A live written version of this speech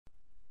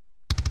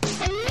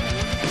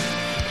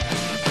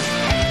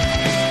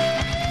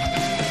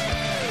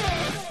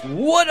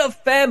What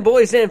up,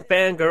 fanboys and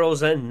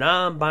fangirls and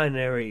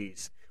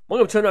non-binaries?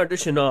 Welcome to another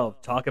edition of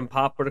Talking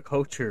Pop for the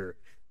Culture,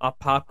 a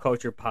pop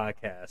culture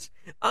podcast.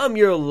 I'm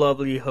your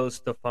lovely host,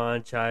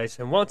 Stefan Chais,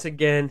 and once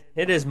again,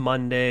 it is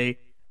Monday.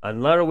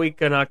 Another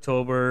week in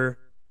October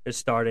is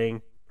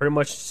starting, pretty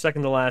much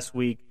second to last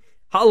week.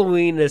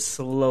 Halloween is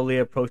slowly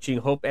approaching.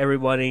 Hope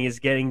everybody is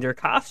getting their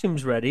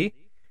costumes ready.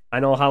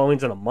 I know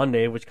Halloween's on a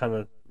Monday, which kind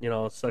of,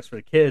 sucks for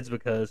the kids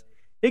because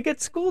they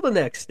get school the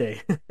next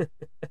day.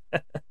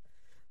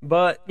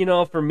 But,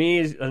 for me,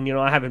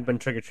 I haven't been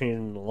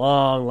trick-or-treating in a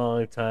long,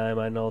 long time.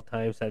 I know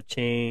times have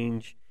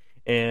changed.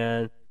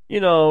 And,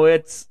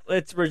 it's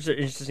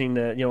interesting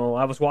that,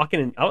 I was walking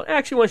in. I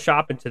actually went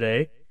shopping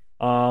today.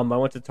 I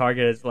went to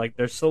Target. It's like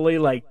they're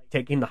slowly,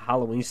 taking the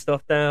Halloween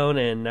stuff down.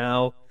 And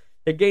now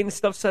they're getting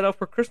stuff set up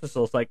for Christmas.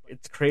 So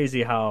it's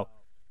crazy how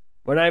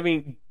we're not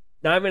even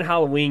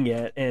Halloween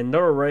yet. And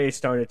they're already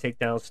starting to take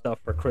down stuff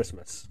for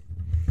Christmas.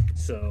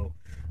 So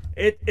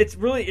It's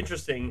really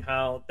interesting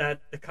how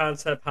the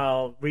concept,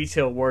 how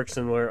retail works,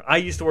 and where I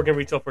used to work in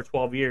retail for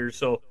 12 years,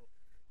 so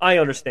I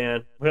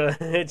understand.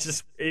 It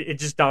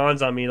just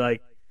dawns on me, I've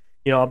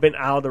been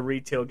out of the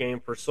retail game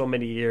for so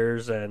many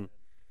years,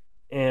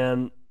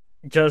 and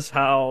just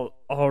how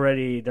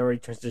already they're already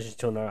transitioned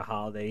to another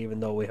holiday, even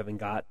though we haven't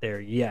got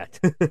there yet.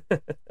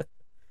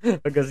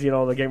 Because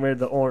they're getting rid of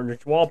the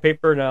orange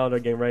wallpaper now. They're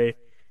getting ready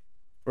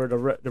for the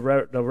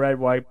red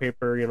white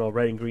paper,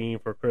 red and green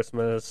for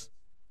Christmas.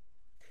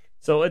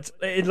 So it's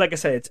like I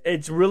said,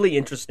 it's really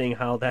interesting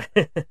how that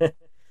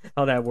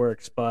how that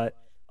works. But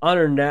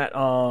other than that,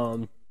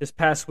 this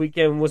past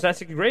weekend was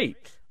actually great.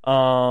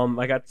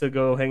 I got to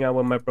go hang out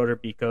with my brother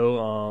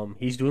Biko.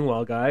 He's doing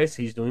well, guys.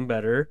 He's doing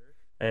better.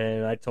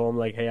 And I told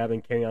him hey, I've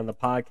been carrying on the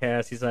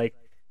podcast. He's like,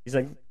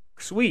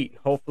 sweet.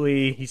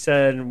 Hopefully, he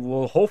said,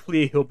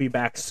 hopefully he'll be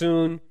back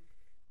soon.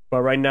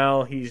 But right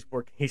now he's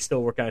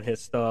still working on his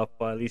stuff.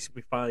 But at least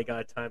we finally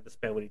got time to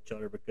spend with each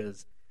other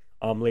because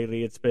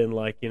lately it's been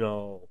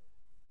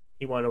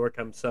he wanted to work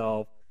on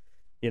himself,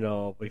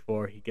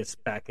 before he gets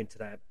back into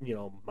that,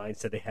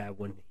 mindset they had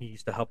when he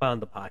used to help out on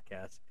the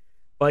podcast.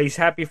 But he's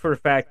happy for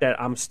the fact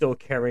that I'm still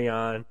carrying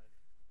on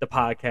the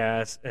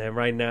podcast. And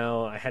right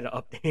now I had to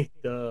update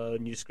the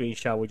new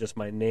screenshot with just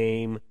my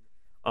name.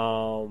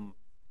 But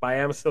I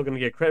am still going to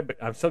get credit.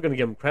 I'm still going to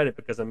give him credit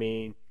because, I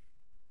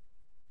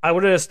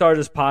wouldn't have started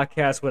this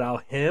podcast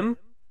without him.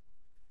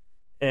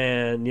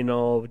 And,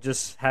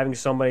 just having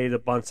somebody to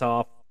bounce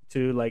off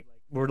to,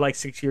 we're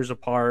 6 years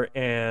apart,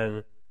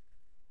 and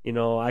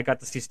I got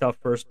to see stuff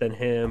first than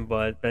him,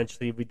 but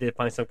eventually we did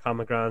find some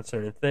common ground on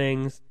certain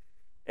things,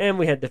 and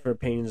we had different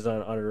opinions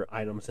on other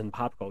items in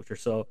pop culture.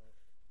 So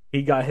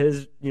he got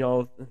his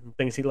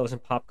things he loves in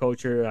pop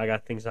culture, I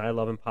got things I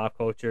love in pop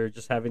culture,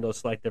 just having those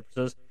slight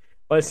differences,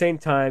 but at the same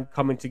time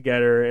coming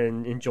together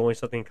and enjoying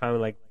something kind of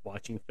like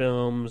watching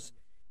films,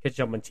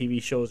 catching up on TV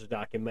shows or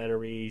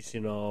documentaries,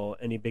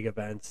 any big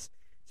events,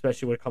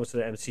 especially when it comes to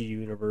the MCU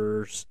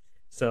universe.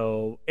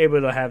 So able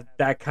to have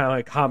that kind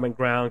of common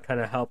ground kind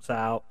of helps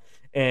out,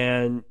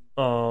 and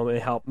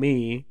it helped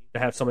me to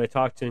have somebody to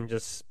talk to, and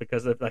just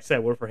because, like I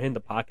said, we're for him the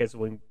podcast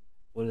when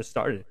it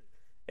started,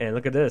 and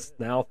look at this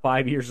now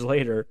 5 years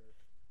later,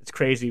 it's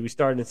crazy. We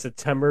started in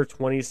September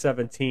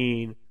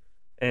 2017,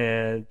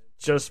 and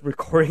just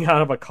recording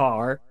out of a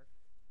car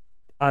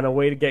on a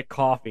way to get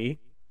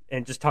coffee,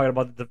 and just talking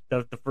about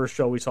the first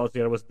show we saw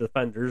together was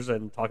Defenders,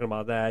 and talking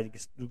about that. You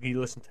can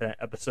listen to that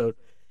episode.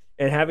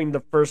 And having the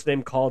first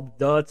name called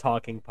The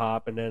Talking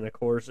Pop, and then of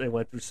course it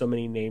went through so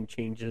many name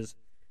changes,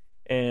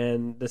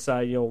 and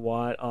decided,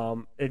 what,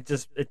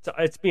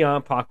 it's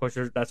beyond pop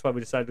culture. That's why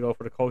we decided to go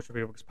for the culture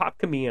people, because pop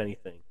can be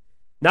anything,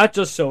 not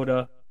just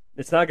soda.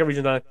 It's not gonna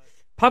be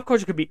pop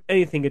culture could be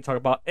anything. You can talk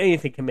about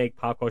anything can make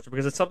pop culture,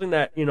 because it's something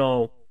that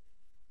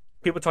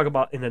people talk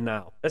about in the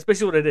now. That's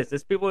basically what it is.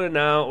 It's people in the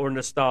now or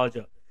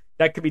nostalgia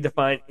that could be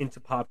defined into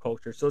pop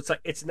culture. So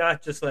it's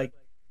not just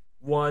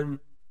one.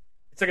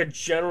 It's a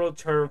general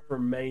term for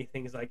many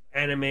things like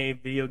anime,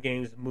 video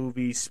games,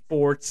 movies,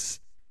 sports,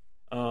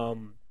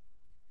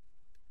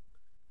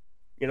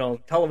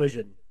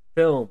 television,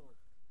 film.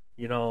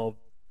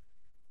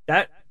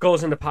 That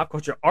goes into pop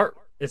culture. Art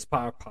is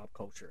part of pop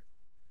culture.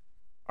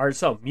 Art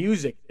itself,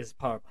 music is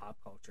part of pop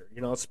culture.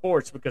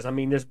 Sports, because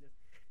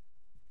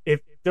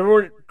if there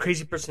weren't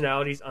crazy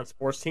personalities on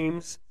sports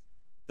teams,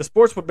 the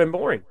sports would have been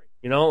boring.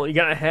 You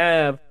gotta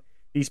have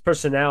these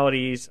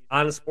personalities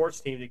on a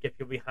sports team to get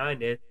people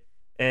behind it.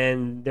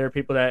 And there are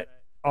people that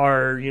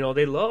are,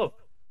 they love,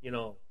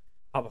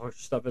 pop culture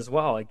stuff as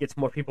well. It gets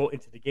more people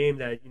into the game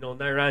that,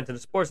 not around into the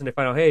sports, and they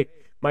find out, hey,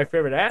 my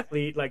favorite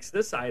athlete likes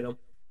this item.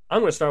 I'm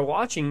going to start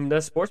watching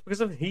the sports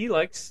because he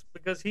likes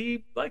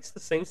the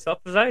same stuff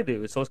as I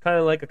do. So it's kind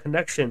of like a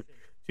connection to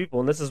people.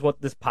 And this is what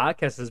this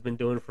podcast has been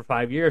doing for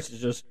 5 years,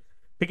 is just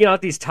picking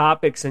out these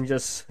topics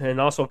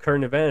and also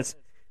current events.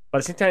 But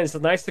at the same time, it's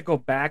nice to go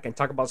back and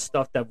talk about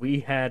stuff that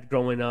we had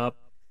growing up,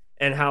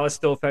 and how it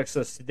still affects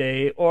us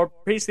today, or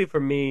basically for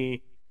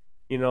me,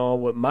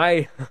 with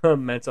my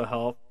mental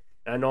health.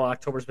 I know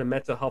October's been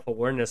Mental Health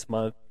Awareness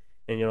Month,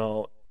 and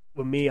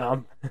with me,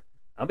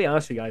 I'll be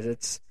honest with you guys,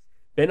 it's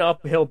been an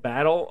uphill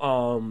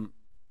battle.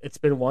 It's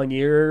been 1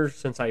 year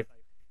since I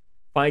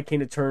finally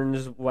came to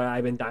terms with what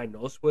I've been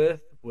diagnosed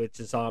with, which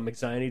is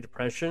anxiety,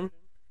 depression,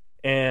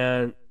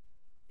 and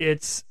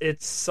it's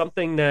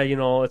something that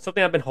it's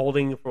something I've been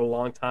holding for a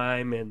long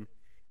time, and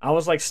I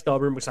was like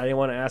stubborn because I didn't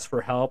want to ask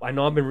for help. I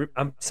know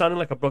I'm sounding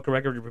like a broken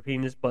record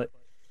repeating this, but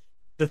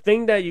the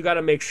thing that you got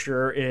to make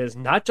sure is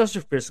not just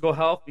your physical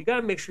health. You got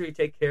to make sure you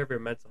take care of your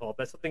mental health.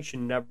 That's something should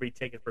never be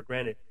taken for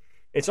granted.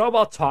 It's all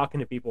about talking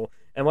to people,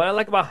 and what I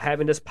like about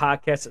having this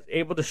podcast is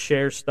able to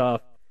share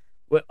stuff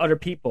with other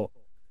people,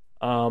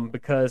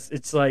 because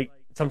it's like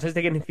sometimes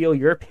they can feel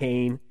your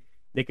pain,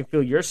 they can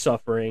feel your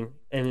suffering,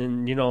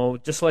 and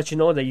just to let you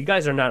know that you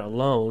guys are not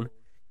alone.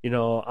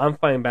 I'm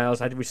fighting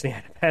battles. I recently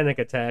had a panic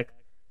attack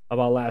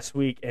about last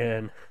week,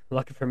 and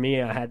lucky for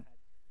me, I had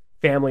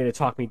family to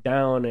talk me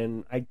down,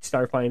 and I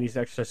started finding these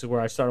exercises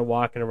where I started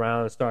walking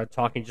around and started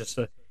talking just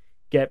to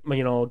get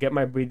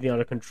my breathing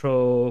under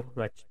control,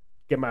 like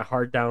get my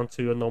heart down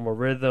to a normal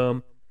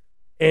rhythm.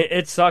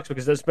 It sucks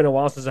because it's been a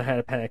while since I had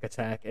a panic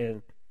attack,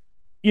 and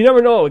you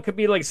never know. It could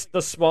be like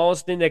the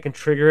smallest thing that can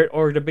trigger it,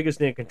 or the biggest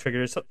thing that can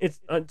trigger it.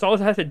 It's always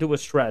has to do with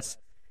stress.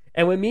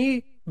 And with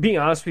me, being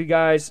honest with you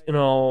guys,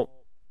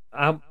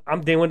 I'm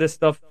dealing with this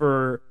stuff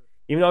for,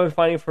 even though I've been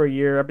fighting for a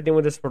year, I've been dealing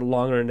with this for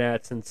longer than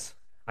that, since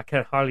I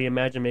can hardly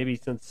imagine, maybe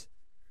since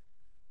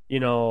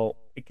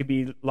it could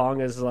be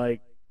long as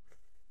like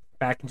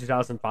back in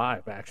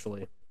 2005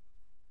 actually,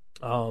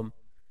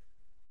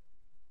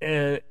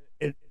 and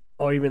it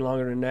or even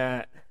longer than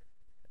that.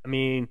 I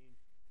mean,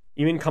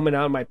 even coming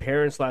out of my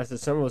parents last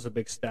December was a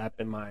big step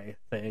in my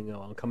thing.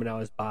 Coming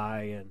out as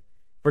bi, and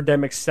for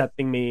them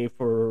accepting me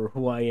for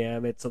who I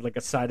am. It's like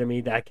a side of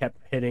me that I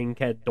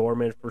kept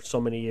dormant for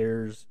so many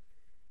years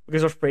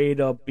because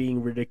afraid of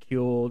being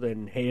ridiculed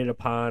and hated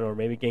upon, or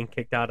maybe getting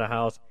kicked out of the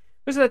house.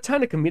 Because at the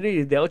time, the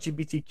community, the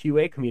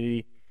LGBTQA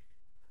community,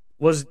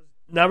 was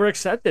never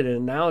accepted,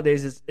 and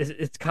nowadays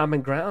it's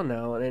common ground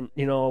now. And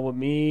with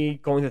me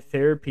going to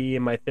therapy,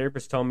 and my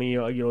therapist telling me,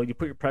 you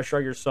put your pressure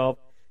on yourself.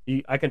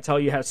 I can tell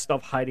you have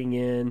stuff hiding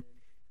in.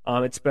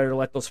 It's better to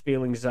let those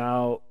feelings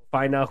out,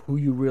 find out who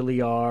you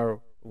really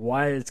are,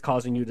 why it's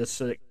causing you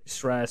this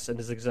stress and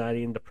this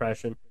anxiety and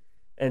depression,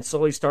 and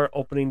slowly start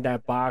opening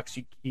that box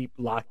you keep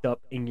locked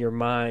up in your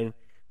mind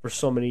for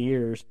so many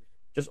years.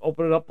 Just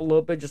open it up a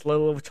little bit, just let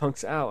little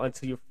chunks out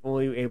until you're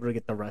fully able to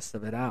get the rest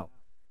of it out.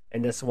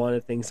 And that's one of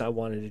the things I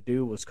wanted to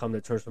do, was come to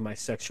terms with my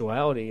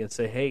sexuality and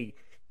say, hey,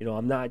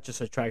 I'm not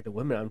just attracted to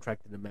women, I'm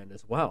attracted to men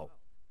as well.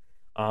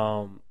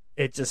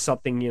 It's just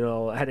something,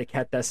 I had to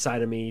keep that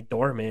side of me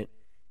dormant,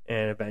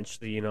 and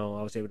eventually,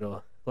 I was able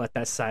to let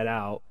that side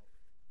out,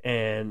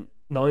 and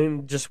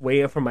knowing, just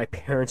waiting for my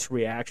parents'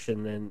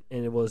 reaction, and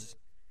it was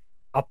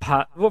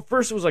well,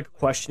 first it was like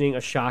questioning,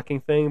 a shocking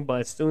thing,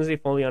 but as soon as they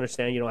fully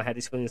understand, I had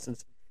these feelings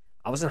since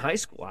I was in high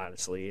school,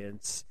 honestly. And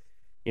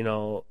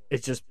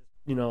it's just,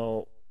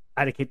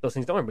 I had to keep those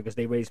things going because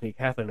they raised me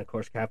Catholic, and of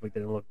course,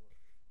 the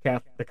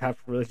Catholic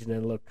religion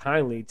didn't look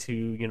kindly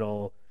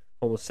to,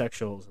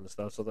 homosexuals and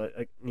stuff. So that,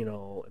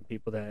 and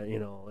people that,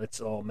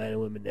 it's all men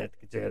and women that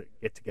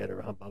get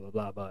together, blah, blah,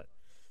 blah. But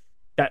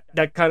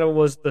that kind of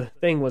was the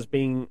thing, was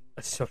being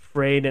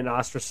afraid and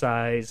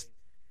ostracized.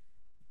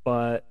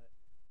 But,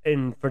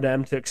 and for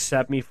them to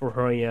accept me for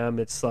who I am,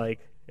 it's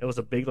like, it was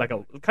a big, kind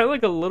of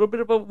like a little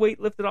bit of a weight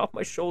lifted off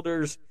my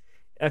shoulders.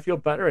 I feel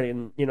better,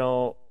 and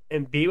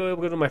and being able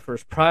to go to my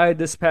first Pride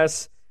this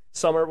past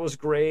summer was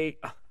great.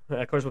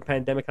 Of course, the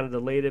pandemic kind of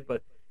delayed it,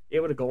 but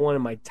able to go on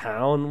in my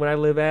town where I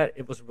live at,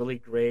 it was really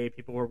great.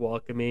 People were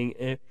welcoming,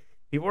 and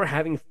people were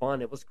having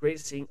fun. It was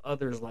great seeing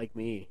others like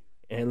me.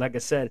 And like I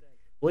said,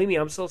 believe me,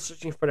 I'm still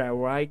searching for that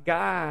right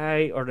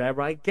guy or that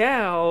right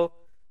gal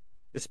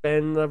to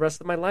spend the rest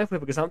of my life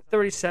with, because I'm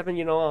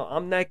 37.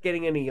 I'm not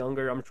getting any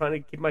younger. I'm trying to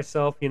keep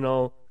myself,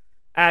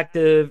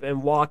 active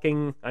and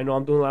walking. I know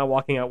I'm doing a lot of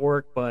walking at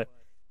work, but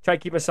try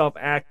to keep myself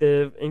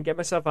active and get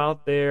myself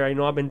out there. I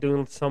know I've been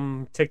doing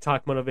some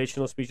TikTok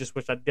motivational speeches,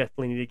 which I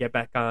definitely need to get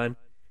back on,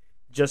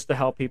 just to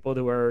help people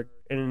who are,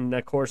 and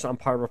of course, I'm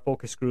part of a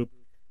focus group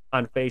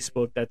on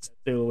Facebook that's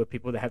dealing with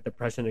people that have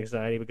depression and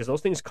anxiety, because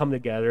those things come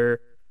together.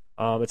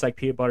 It's like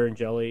peanut butter and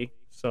jelly.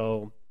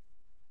 So,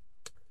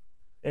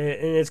 and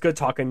it's good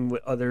talking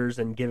with others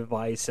and give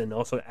advice, and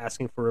also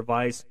asking for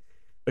advice,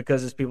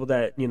 because it's people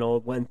that,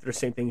 went through the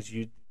same things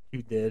you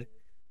did,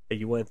 that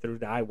you went through,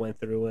 that I went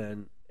through,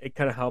 and it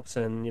kind of helps.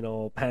 And,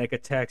 panic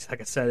attacks,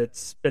 like I said,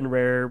 it's been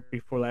rare.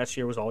 Before last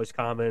year was always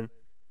common.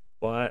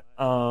 But,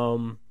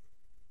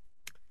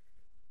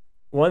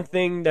 one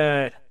thing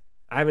that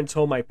I haven't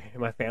told my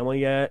family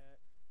yet,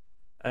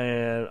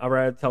 and I'd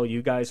rather tell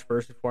you guys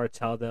first before I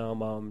tell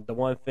them, the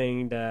one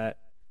thing that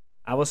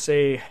I will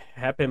say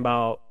happened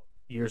about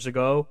years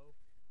ago,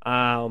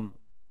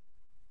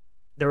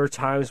 there were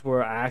times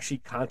where I actually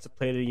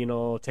contemplated,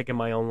 taking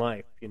my own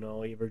life,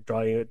 either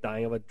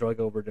dying of a drug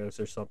overdose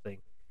or something.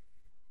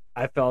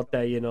 I felt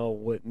that,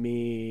 with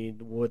me,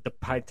 with the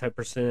Pi type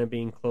percent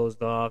being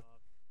closed off,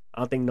 I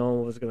don't think no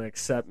one was going to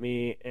accept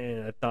me,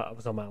 and I thought I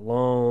was on my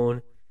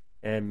own.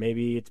 and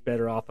maybe it's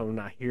better off I'm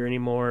not here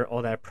anymore.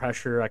 All that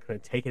pressure, I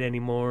couldn't take it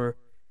anymore.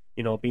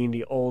 Being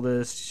the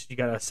oldest, you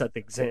gotta set the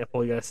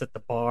example, you gotta set the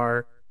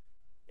bar,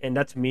 and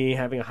that's me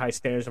having a high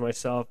standards of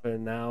myself.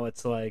 And now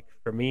it's like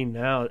for me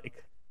now,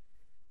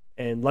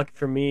 and lucky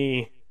for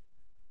me,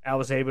 I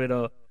was able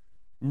to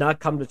not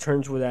come to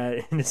terms with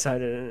that and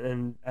decided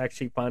and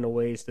actually find a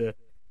ways to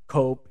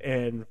cope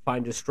and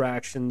find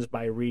distractions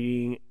by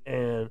reading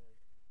and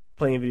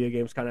playing video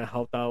games kind of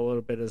helped out a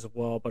little bit as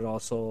well, but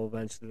also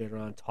eventually later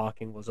on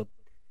talking was a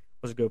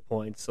good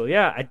point. So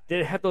yeah, I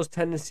did have those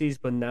tendencies,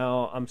 but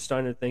now I'm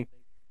starting to think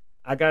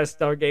I gotta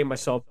start getting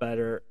myself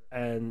better,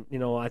 and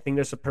I think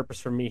there's a purpose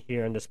for me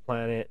here on this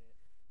planet,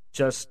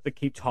 just to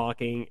keep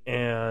talking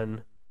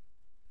and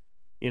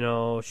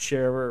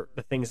share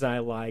the things that I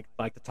like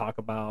to talk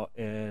about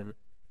and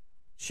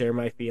share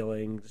my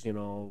feelings,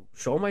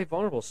 show my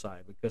vulnerable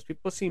side because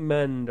people see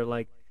men, they're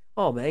like,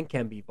 oh, men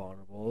can be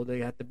vulnerable. They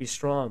have to be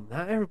strong.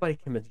 Not everybody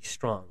can be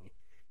strong.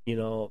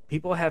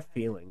 People have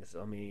feelings.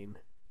 I mean,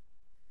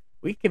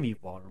 we can be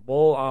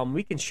vulnerable.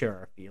 We can share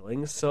our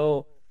feelings.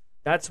 So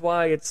that's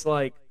why it's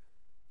like,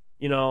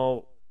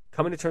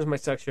 coming to terms with my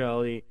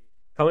sexuality,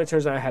 coming to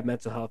terms that I have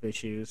mental health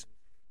issues,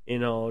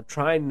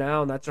 trying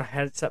now not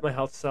to set my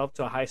health self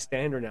to a high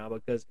standard now,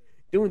 because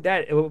doing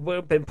that, it would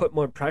have been put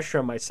more pressure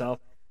on myself.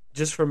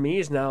 Just for me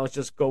is now is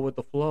just go with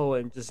the flow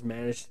and just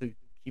manage to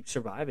keep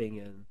surviving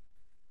and,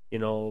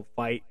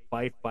 fight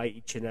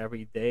each and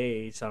every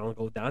day so I don't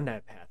go down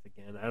that path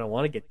again. I don't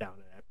want to get down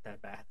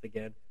that path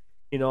again.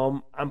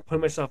 I'm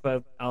putting myself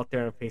out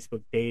there on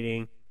Facebook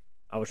dating.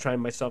 I was trying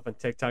myself on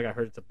TikTok. I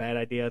heard it's a bad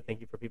idea.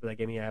 Thank you for people that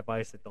gave me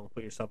advice that don't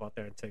put yourself out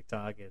there on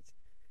TikTok.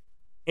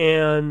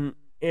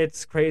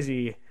 It's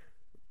crazy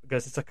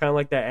because it's kind of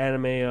like that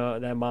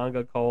anime, that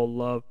manga called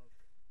Love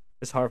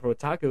is Hard for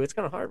Otaku. It's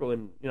kind of hard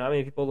when, how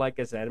many people like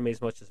this anime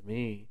as much as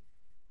me.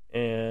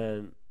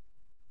 And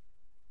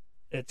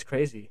it's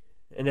crazy.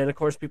 And then, of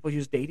course, people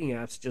use dating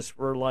apps just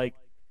for, like,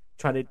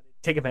 trying to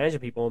take advantage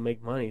of people and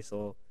make money.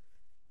 So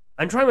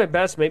I'm trying my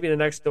best. Maybe the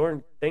next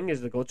door thing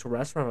is to go to a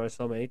restaurant or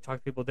something, maybe talk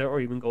to people there,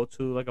 or even go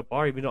to, like, a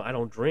bar, even though I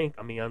don't drink.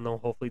 I mean, I know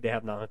hopefully they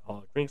have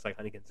non-alcoholic drinks like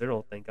Heineken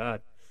Zero, thank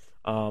God.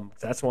 'Cause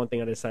that's one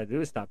thing I decided to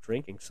do is stop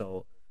drinking.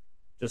 So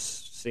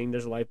just seeing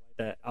there's a life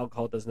that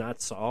alcohol does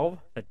not solve,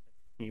 that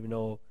even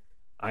though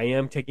I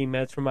am taking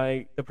meds for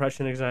my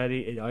depression,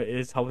 anxiety, it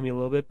is helping me a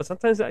little bit. But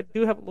sometimes I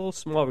do have little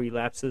small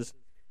relapses.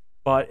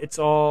 But it's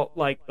all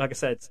like I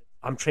said,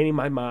 I'm training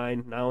my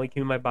mind, not only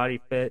keeping my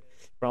body fit,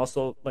 but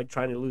also like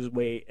trying to lose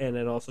weight and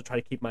then also try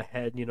to keep my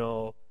head,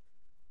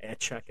 at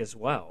check as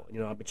well.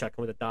 I've been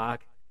checking with the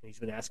doc, and he's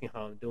been asking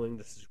how I'm doing.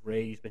 This is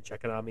great. He's been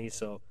checking on me,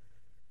 so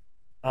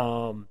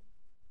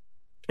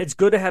it's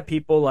good to have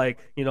people like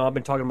I've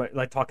been talking about,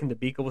 like talking to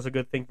Bika was a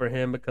good thing for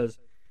him because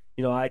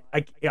I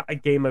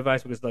gave him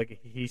advice because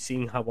like he's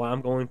seeing what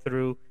I'm going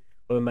through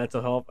with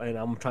mental health, and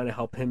I'm trying to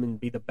help him and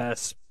be the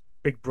best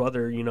big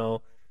brother,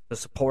 to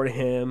support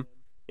him,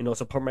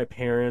 support my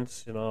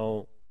parents, and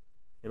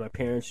my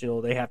parents,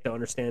 they have to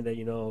understand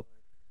that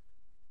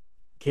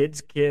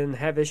kids can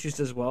have issues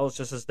as well as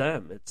just as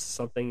them. It's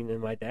something in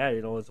my dad,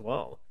 as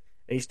well,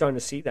 and he's starting to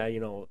see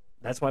that,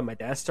 That's why my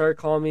dad started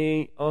calling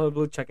me on the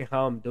blue, checking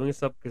how I'm doing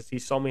stuff because he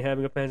saw me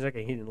having a panic attack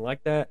and he didn't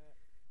like that.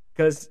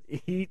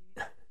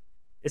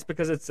 It's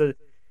because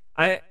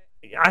I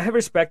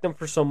respect him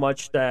for so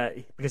much that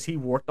because he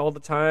worked all the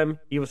time,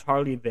 he was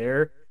hardly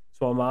there.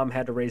 So my mom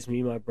had to raise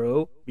me and my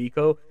bro,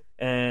 Biko.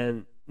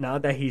 And now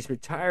that he's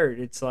retired,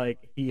 it's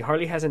like he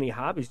hardly has any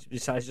hobbies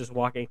besides just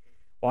watching,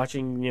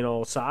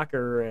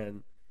 soccer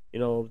and,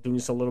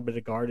 doing a little bit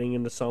of gardening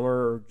in the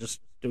summer or just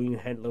doing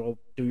little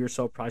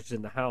do-yourself projects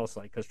in the house,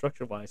 like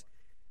construction-wise.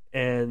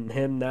 And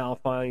him now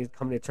finally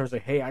coming to terms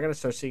like, hey, I got to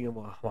start seeing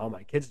how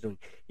my kids doing.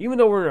 Even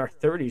though we're in our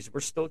 30s, we're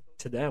still,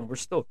 to them, we're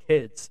still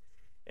kids.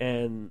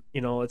 And,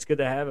 it's good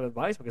to have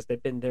advice because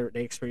they've been there,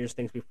 they experienced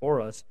things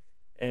before us.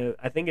 And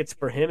I think it's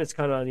for him, it's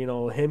kind of,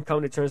 him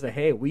coming to terms that,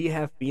 hey, we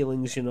have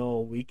feelings,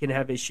 we can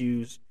have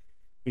issues.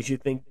 Because you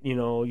think,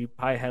 you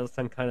probably have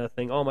some kind of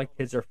thing, oh, my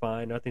kids are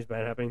fine, nothing's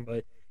bad happening.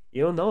 But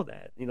you don't know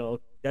that.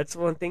 That's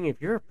one thing.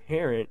 If you're a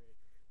parent,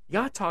 you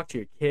got to talk to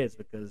your kids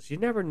because you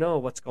never know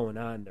what's going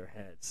on in their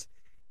heads.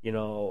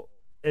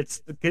 It's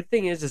the good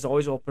thing is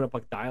always open up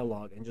a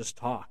dialogue and just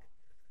talk.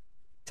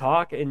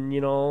 And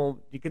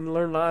you can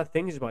learn a lot of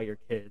things about your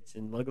kids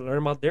and learn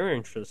about their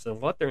interests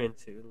and what they're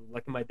into.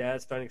 Like my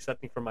dad's starting to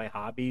accept me for my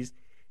hobbies,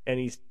 and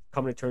he's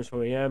coming to terms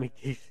with who I am. He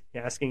keeps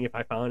asking if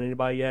I found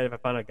anybody yet, if I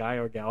found a guy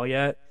or a gal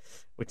yet,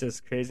 which is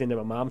crazy. And then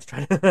my mom's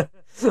trying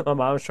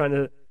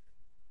to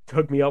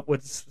hook me up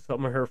with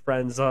some of her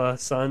friends'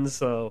 sons.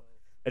 So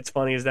it's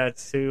funny as that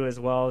too, as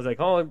well. It's like,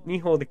 oh,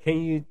 mijo,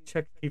 can you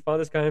check? He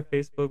found this guy on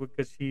Facebook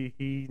because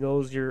he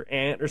knows your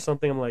aunt or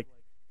something. I'm like.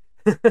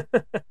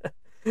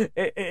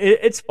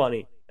 It's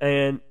funny.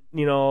 And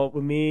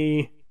with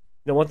me,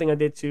 the one thing I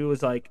did too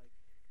was like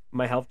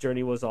my health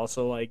journey was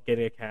also like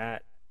getting a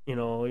cat,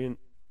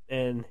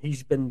 and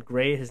he's been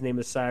great. His name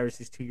is Cyrus.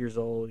 He's 2 years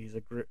old. He's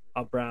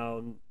a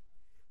brown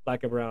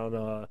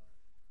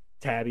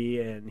Tabby,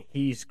 and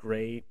he's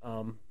great.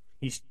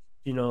 He's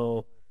you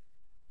know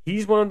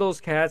he's one of those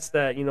cats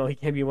that he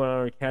can't be one of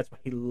our cats, but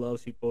he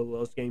loves people,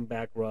 loves getting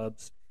back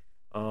rubs.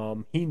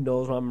 He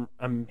knows when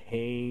I'm in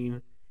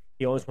pain.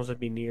 He always wants to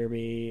be near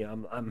me.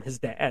 I'm his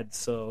dad,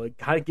 so it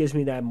kind of gives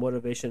me that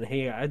motivation.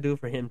 Hey, I do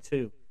for him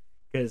too,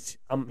 because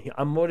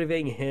I'm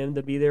motivating him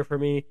to be there for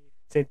me.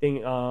 Same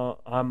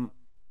thing.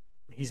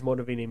 He's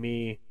motivating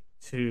me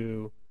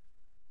to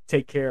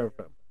take care of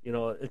him.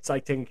 It's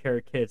like taking care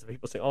of kids.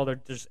 People say, "Oh, they're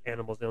just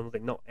animals." They don't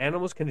think. No,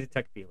 animals can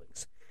detect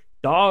feelings.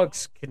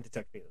 Dogs can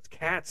detect feelings.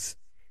 Cats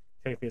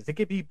detect feelings. They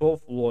can be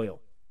both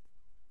loyal,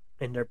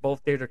 and they're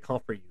both there to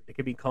comfort you. They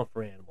can be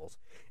comfort animals.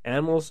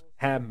 Animals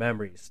have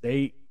memories.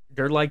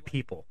 They're like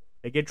people.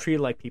 They get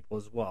treated like people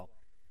as well.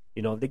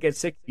 If they get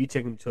sick, you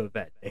take them to a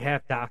vet. They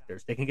have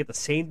doctors. They can get the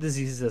same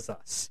diseases as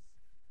us.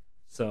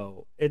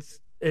 So it's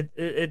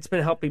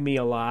been helping me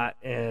a lot,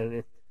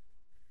 and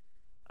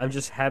I'm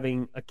just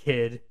having a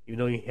kid.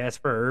 He has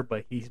fur,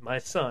 but he's my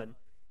son,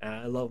 and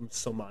I love him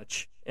so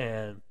much.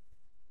 And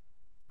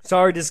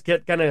sorry, just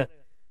get kind of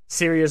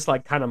serious,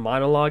 like kind of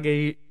monologue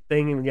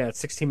thing. And yeah, it's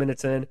 16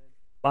 minutes in,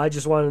 but I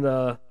just wanted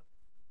to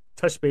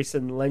touch base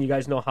and let you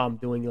guys know how I'm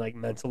doing, like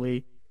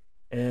mentally.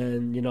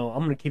 And I'm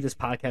gonna keep this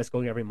podcast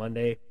going every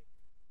Monday.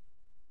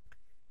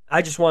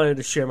 I just wanted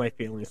to share my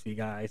feelings with you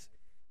guys.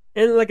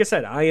 And like I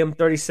said, I am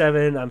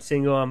 37. I'm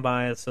single. I'm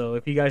biased. So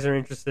if you guys are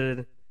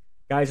interested,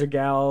 guys or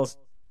gals,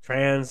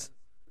 trans,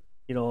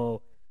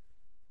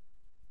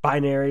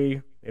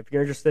 binary, if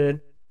you're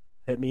interested,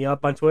 hit me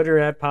up on Twitter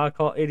at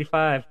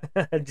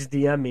podcall85. Just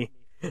DM me.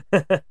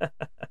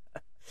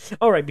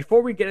 All right,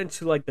 before we get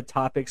into like the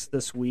topics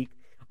this week,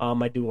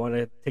 I do want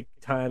to take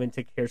time and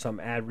take care of some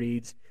ad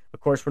reads. Of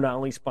course, we're not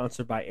only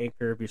sponsored by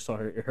Anchor. If you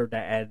heard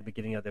that ad at the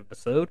beginning of the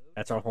episode,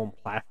 that's our home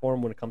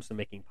platform when it comes to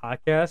making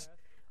podcasts.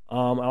 I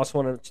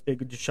also want to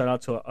give a shout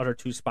out to our other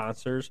two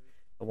sponsors.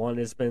 One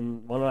has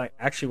been one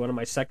of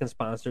my second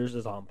sponsors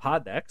is on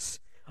Poddex.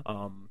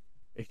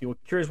 If you're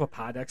curious what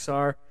Poddex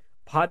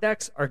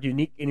are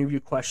unique interview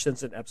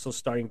questions and episode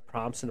starting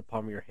prompts in the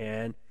palm of your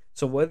hand.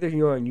 So whether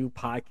you're a new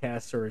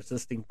podcaster or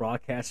existing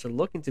broadcaster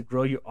looking to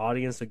grow your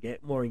audience or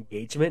get more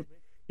engagement,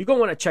 you're going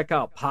to want to check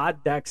out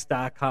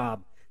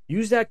poddex.com.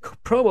 Use that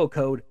promo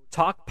code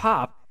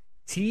TALKPOP,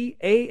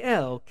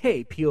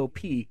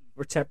 TALKPOP,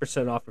 for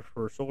 10% off your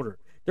first order.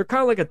 They're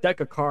kind of like a deck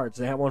of cards.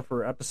 They have one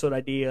for episode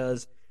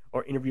ideas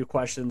or interview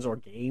questions or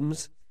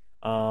games.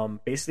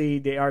 Basically,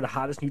 they are the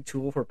hottest new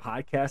tool for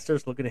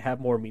podcasters looking to have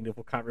more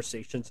meaningful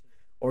conversations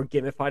or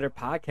gamify their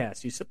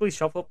podcast. You simply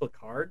shuffle up the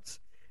cards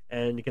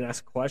and you can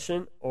ask a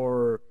question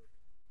or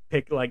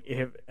pick like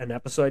an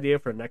episode idea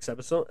for the next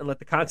episode and let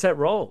the content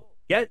roll.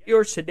 Get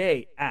yours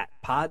today at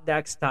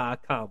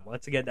poddex.com.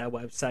 Once again, that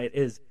website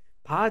is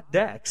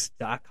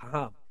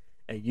poddex.com.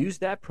 And use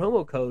that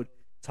promo code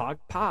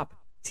TALKPOP,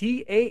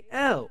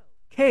 TALKPOP,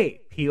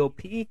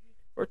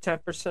 for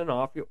 10%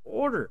 off your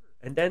order.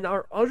 And then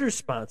our other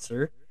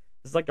sponsor,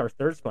 this is like our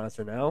third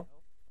sponsor now,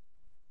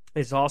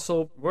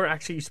 we're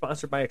actually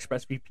sponsored by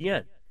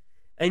ExpressVPN.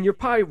 And you're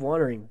probably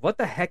wondering, what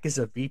the heck is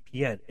a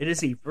VPN? It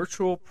is a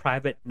virtual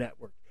private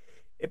network.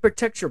 It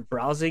protects your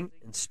browsing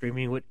and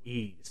streaming with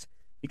ease.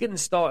 You can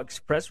install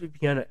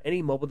ExpressVPN on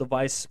any mobile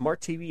device,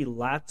 smart TV,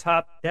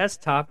 laptop,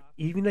 desktop,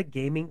 even a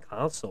gaming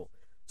console.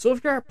 So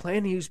if you are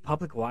planning to use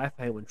public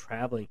Wi-Fi when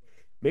traveling,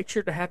 make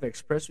sure to have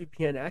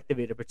ExpressVPN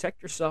activated to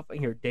protect yourself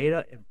and your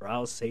data and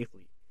browse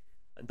safely.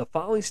 And the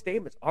following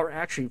statements are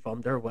actually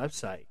from their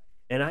website,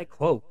 and I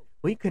quote,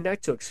 "When you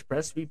connect to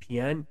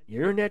ExpressVPN,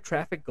 your internet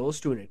traffic goes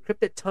through an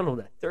encrypted tunnel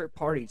that third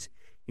parties,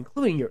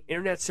 including your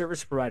internet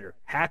service provider,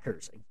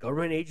 hackers, and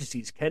government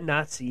agencies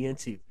cannot see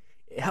into.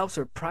 It helps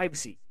with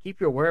privacy, keep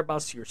your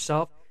whereabouts to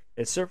yourself,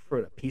 and serve for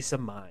the peace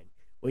of mind.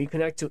 When you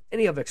connect to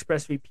any of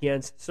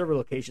ExpressVPN's server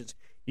locations,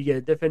 you get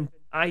a different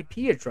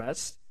IP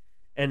address,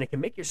 and it can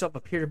make yourself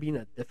appear to be in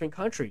a different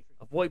country.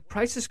 Avoid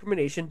price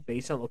discrimination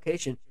based on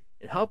location,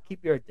 and help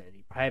keep your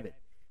identity private.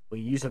 When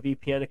you use a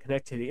VPN to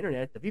connect to the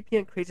internet, the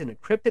VPN creates an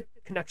encrypted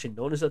connection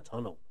known as a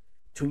tunnel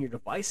between your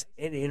device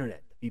and the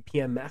internet. The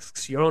VPN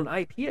masks your own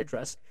IP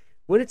address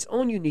with its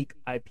own unique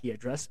IP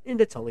address in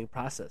the tunneling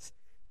process.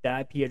 That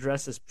IP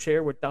address is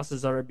shared with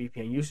thousands of other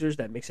VPN users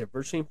that makes it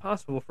virtually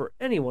impossible for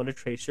anyone to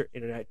trace your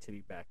internet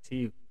activity back to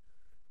you.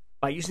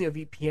 By using a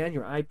VPN,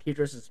 your IP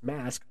address is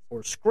masked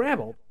or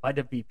scrambled by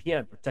the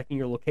VPN, protecting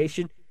your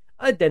location,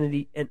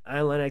 identity, and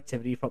online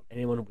activity from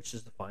anyone who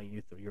wishes to find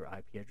you through your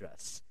IP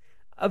address.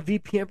 A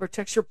VPN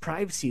protects your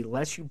privacy,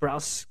 lets you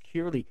browse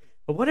securely.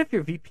 But what if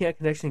your VPN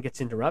connection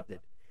gets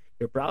interrupted?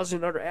 Your browser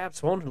and other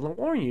apps won't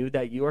warn you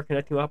that you are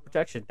connecting without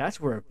protection.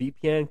 That's where a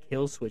VPN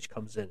kill switch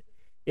comes in.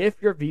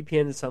 If your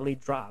VPN suddenly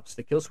drops,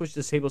 the kill switch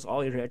disables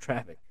all internet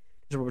traffic.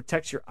 This will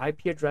protect your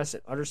IP address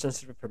and other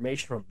sensitive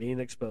information from being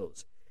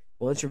exposed.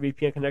 Once your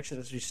VPN connection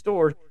is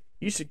restored,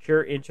 your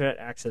secure internet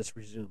access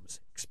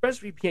resumes.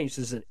 ExpressVPN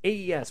uses an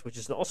AES, which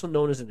is also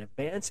known as an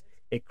Advanced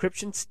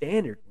Encryption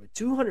Standard, with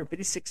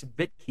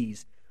 256-bit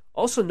keys,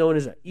 also known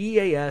as an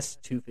EAS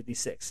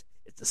 256.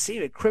 It's the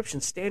same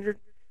encryption standard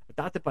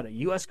adopted by the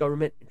U.S.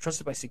 government and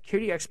trusted by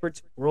security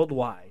experts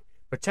worldwide.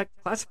 Protect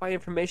classified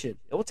information.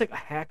 It will take a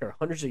hacker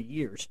hundreds of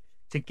years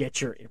to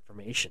get your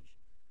information.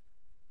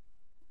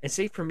 And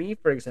say for me,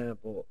 for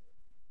example,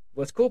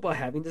 what's cool about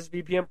having this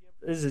VPN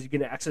is you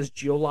can access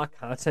geolocked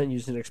content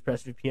using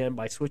ExpressVPN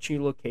by switching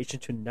your location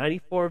to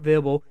 94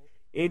 available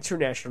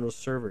international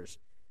servers.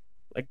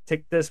 Like,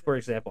 take this for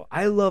example.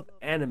 I love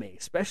anime,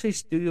 especially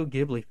Studio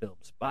Ghibli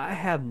films, but I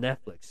have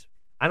Netflix.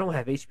 I don't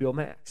have HBO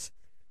Max.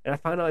 And I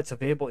found out it's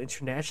available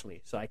internationally.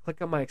 So I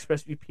click on my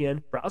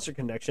ExpressVPN browser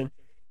connection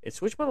and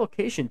switch my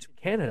location to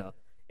Canada.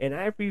 And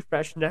I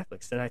refresh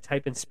Netflix. Then I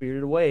type in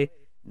Spirited Away.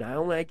 Not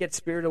only I get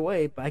Spirited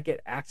Away, but I get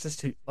access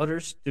to other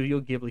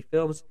Studio Ghibli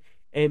films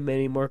and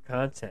many more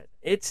content.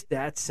 It's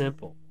that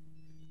simple.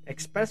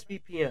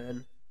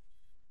 ExpressVPN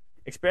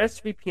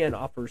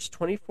offers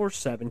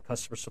 24/7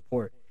 customer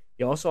support.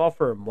 They also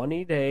offer a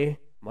money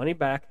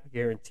back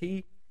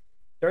guarantee,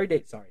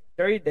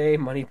 30-day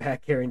money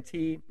back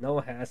guarantee, no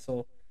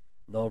hassle,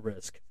 no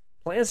risk.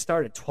 Plans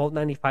start at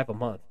 $12.95 a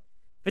month,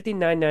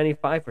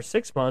 $59.95 for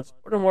 6 months,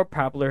 or the more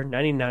popular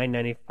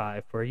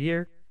 $99.95 for a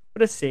year,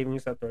 with a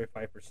savings of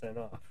 35%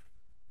 off.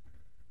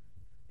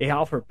 They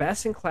offer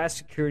best-in-class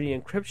security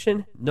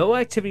encryption, no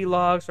activity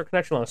logs or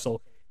connection logs.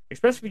 So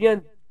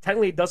ExpressVPN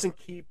technically doesn't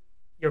keep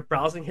your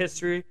browsing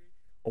history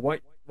or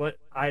what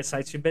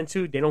sites you've been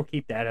to. They don't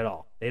keep that at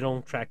all. They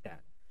don't track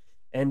that.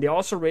 And they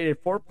also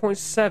rated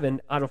 4.7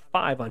 out of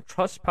 5 on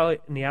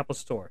Trustpilot in the Apple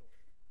Store.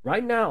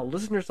 Right now,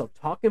 listeners of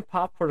Talkin'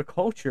 Pop for the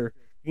Culture,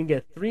 you can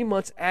get 3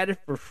 months added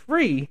for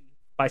free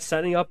by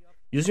signing up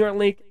using our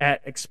link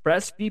at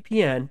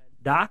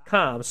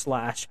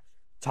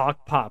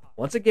expressvpn.com/talkpop.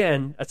 Once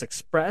again, that's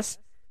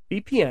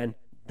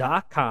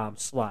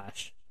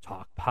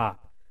expressvpn.com/talkpop.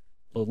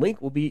 The link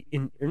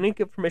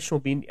information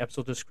will be in the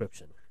episode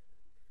description.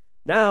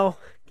 Now,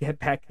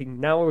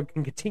 now we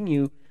can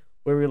continue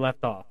where we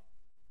left off.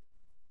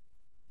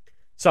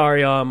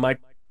 Sorry,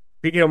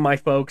 speaking of my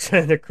folks,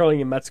 they're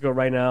currently in Mexico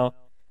right now.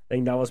 I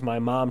think that was my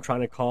mom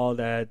trying to call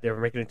that they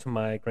were making it to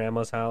my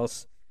grandma's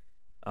house.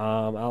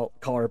 I'll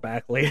call her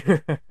back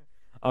later.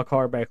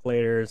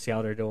 And see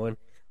how they're doing.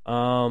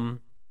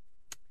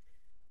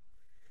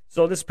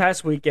 So this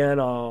past weekend,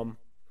 on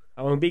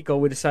Bico,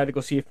 we decided to go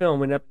see a film.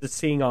 We ended up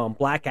seeing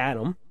Black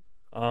Adam.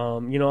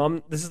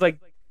 This is like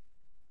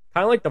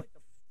kind of like the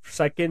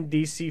second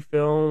DC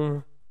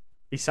film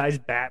besides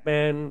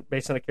Batman,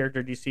 based on a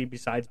character DC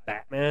besides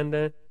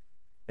Batman.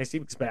 I see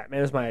because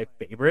Batman is my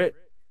favorite,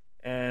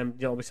 and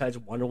besides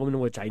Wonder Woman,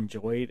 which I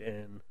enjoyed,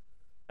 and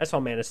I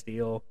saw Man of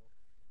Steel.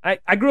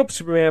 I grew up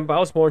Superman, but I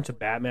was more into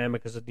Batman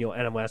because of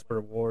Adam Westberg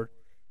Award,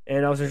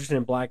 and I was interested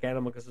in Black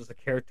Adam because it was a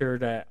character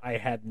that I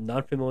had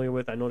none familiar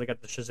with. I know they got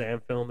the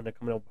Shazam film, and they're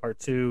coming out with part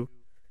 2.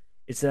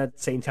 It's that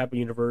same type of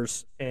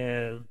universe,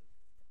 and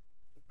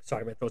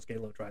sorry, my throat's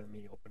getting a little dry. Let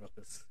me open up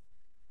this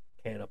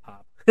can of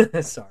pop.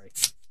 Sorry.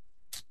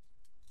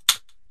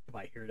 If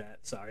I hear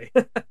that, sorry.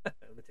 Let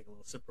me take a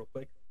little sip real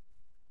quick.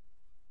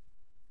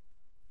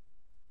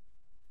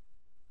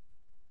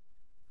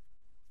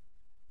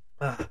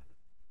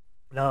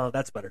 No,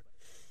 that's better.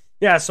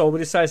 Yeah, so we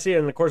decided to see it,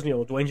 and of course,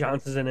 Dwayne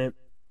Johnson's in it.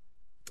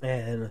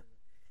 And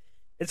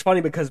it's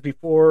funny because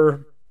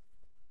before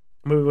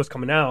the movie was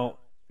coming out,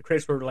 the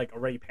critics were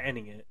already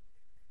panning it.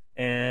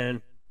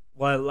 And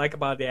what I like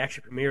about it, they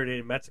actually premiered it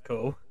in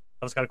Mexico.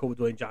 That was kind of cool with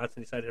Dwayne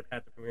Johnson. He decided to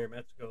have the premiere in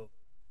Mexico.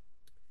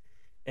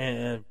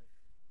 And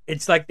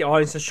it's like the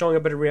audience is showing a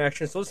bit of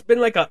reaction. So it's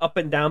been like an up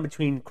and down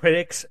between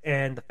critics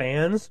and the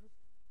fans.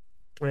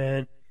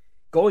 And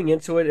going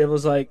into it, it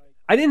was like,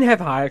 I didn't have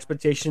high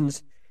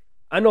expectations.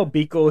 I know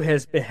Biko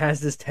has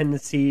this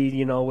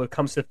tendency, when it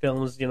comes to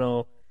films,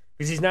 because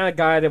he's not a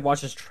guy that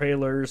watches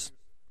trailers.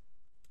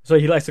 So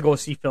he likes to go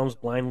see films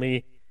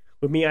blindly.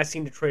 With me, I've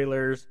seen the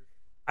trailers.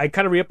 I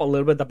kind of read up a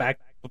little bit the back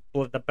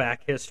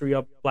history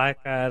of Black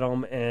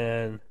Adam,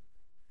 and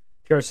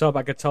to yourself,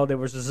 I could tell there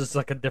was just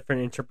a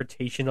different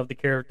interpretation of the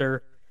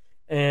character.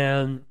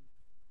 And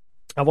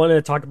I wanted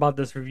to talk about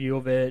this review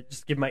of it,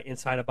 just give my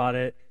insight about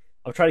it.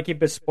 I'll try to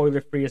keep it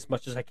spoiler-free as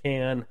much as I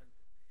can,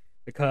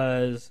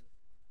 because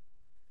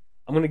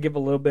I'm going to give a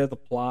little bit of the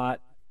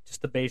plot,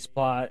 just the base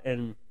plot,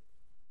 and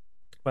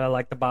what I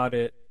liked about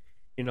it,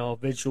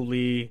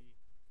 visually,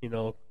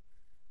 the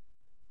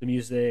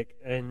music,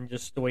 and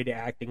just the way the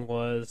acting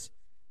was.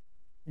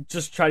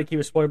 Just try to keep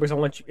it spoiler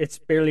because it's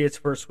barely its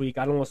first week.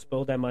 I don't want to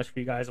spoil that much for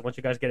you guys. I want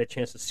you guys to get a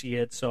chance to see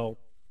it. So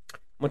I'm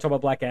going to talk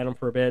about Black Adam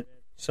for a bit.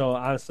 So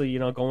honestly,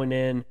 going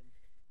in,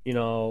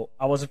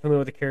 I wasn't familiar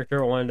with the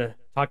character. I wanted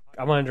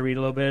to read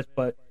a little bit,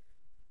 but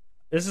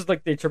this is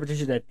like the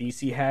interpretation that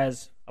DC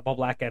has about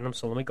Black Adam.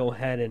 So let me go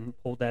ahead and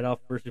pull that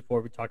up first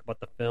before we talk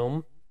about the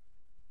film.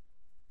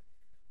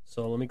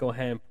 So let me go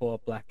ahead and pull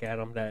up Black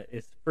Adam that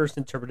is first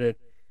interpreted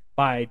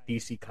by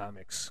DC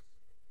Comics.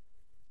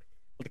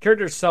 Well, the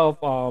character itself,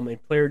 in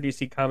Player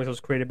DC Comics, was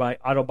created by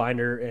Otto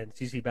Binder and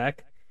CC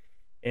Beck,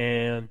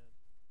 and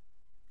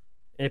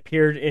it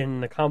appeared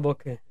in the comic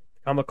book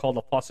called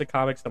The Fawcett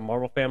Comics, the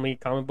Marvel Family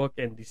comic book,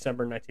 in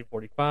December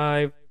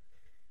 1945.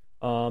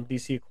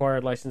 DC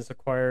acquired, license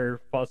acquired,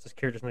 follows his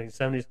characters in the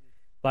 1970s.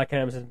 Black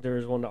Adam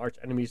is one of the arch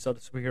enemies of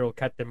the superhero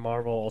Captain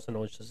Marvel, also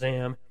known as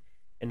Shazam,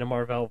 and the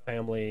Marvel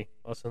family,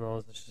 also known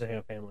as the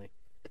Shazam family.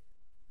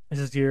 This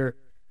is here.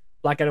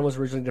 Black Adam was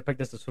originally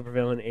depicted as a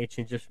supervillain,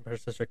 ancient Egyptian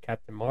predecessor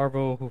Captain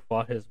Marvel, who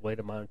fought his way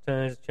to modern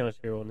times, challenged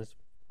hero and his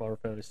Marvel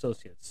family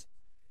associates.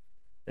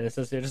 And it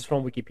says this is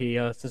from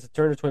Wikipedia. Since the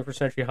turn of the 21st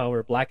century,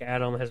 however, Black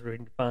Adam has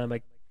been defined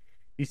by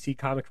DC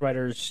comic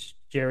writers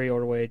Jerry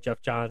Ordway,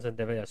 Jeff Johns, and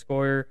David S.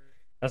 Goyer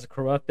as a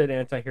corrupted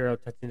anti-hero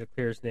attempting to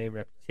clear his name and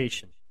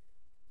reputation.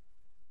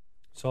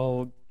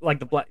 So,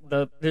 like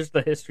there's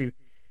the history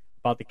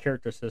about the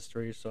character's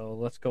history. So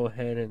let's go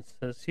ahead and it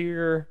says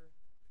here.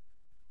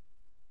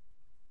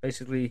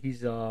 Basically,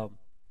 his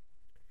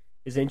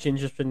ancient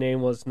Egyptian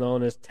name was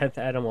known as 10th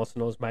Adam, also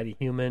known as Mighty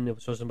Human. It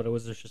was chosen by the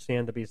wizard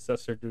Shazam to be his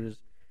successor due to his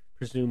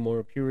presumed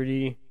moral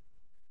purity.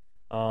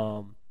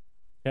 Adam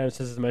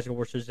says his magical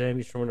word Shazam,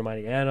 he's from the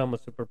Mighty Adam, a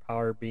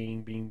superpower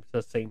being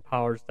the same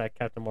powers that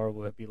Captain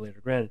Marvel would be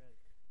later granted.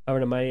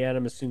 However, the Mighty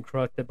Adam is soon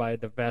corrupted by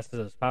the vastness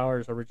of his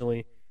powers.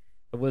 Originally,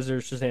 the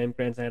wizard Shazam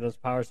grants Adam's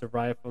powers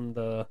derived from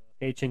the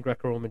ancient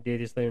Greco-Roman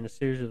deities. Later in the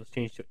series, it was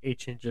changed to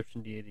ancient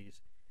Egyptian deities.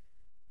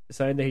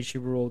 Deciding that he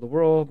should rule the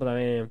world, but I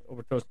am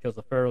overthrows and kills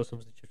the pharaoh,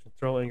 assumes the Egyptian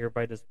throne. Angered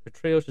by this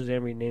betrayal,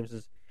 Shazam renames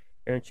his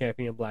Iron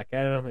Champion Black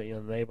Adam,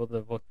 and unable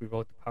to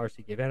revoke the powers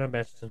he gave Adam,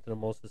 banishes him to the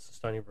most of the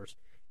stunning universe.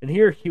 And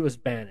here he was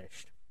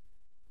banished.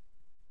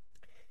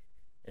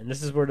 And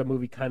this is where the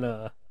movie kind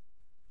of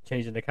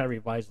changed, and they kind of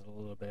revised it a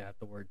little bit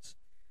afterwards.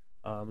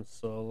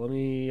 So let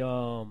me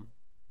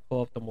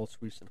pull up the most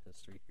recent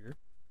history here.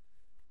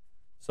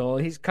 So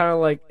he's kind of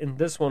like in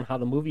this one, how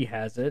the movie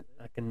has it.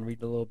 I can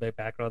read a little bit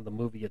background on the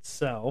movie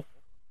itself.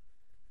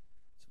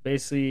 So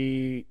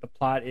basically, the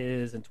plot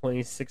is in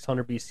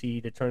 2600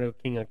 BC, the turn of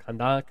King of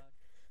Kandak.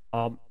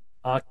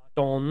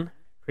 Akhdon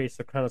creates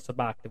the crown of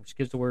Sabak, which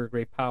gives the warrior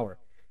great power.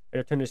 At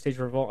the turn of the stage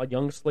of revolt, a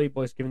young slave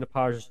boy is given the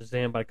powers of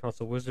Shazam by the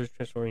Council of Wizards,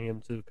 transferring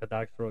him to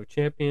Kandak's heroic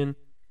champion.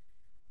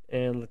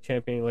 And the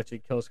champion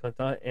eventually kills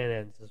Kandak and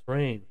ends his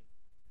reign.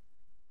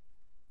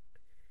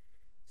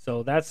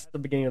 So that's the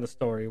beginning of the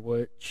story,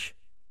 which,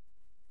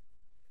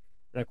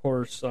 and of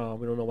course, we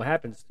don't know what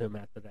happens to him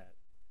after that.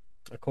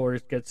 Of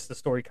course, the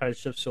story kind of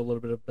shifts to a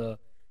little bit of the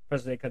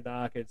President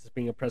Kandak. It's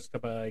being oppressed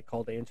by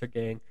called the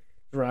Intergang.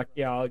 The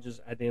archaeologist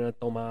Adina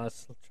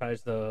Tomas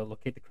tries to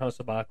locate the crown of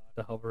Sabak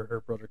to help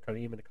her brother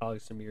Karim and the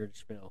colleague Samir and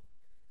Ishmael.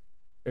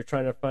 They're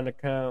trying to find the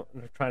crown.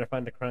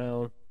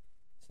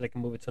 So they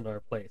can move it to another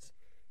place.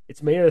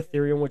 It's made of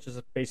Ethereum, which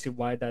is basically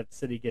why that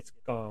city gets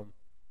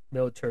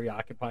military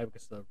occupied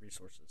because of the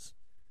resources.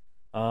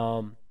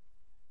 Of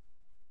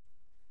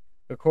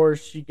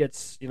course, she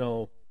gets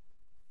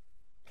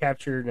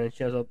captured, and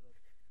she ends up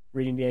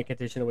reading the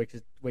incantation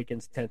that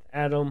awakens 10th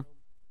Adam,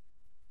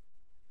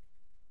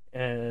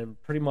 and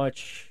pretty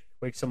much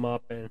wakes him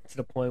up, and to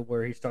the point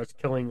where he starts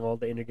killing all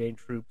the Intergang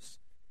troops.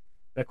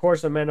 And of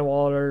course, Amanda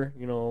Waller,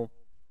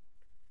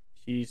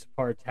 she's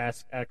part of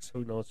Task X,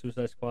 who knows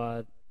Suicide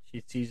Squad.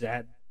 She sees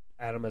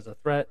Adam as a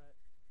threat,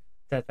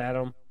 10th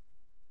Adam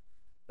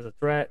as a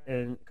threat,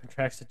 and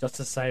contracts the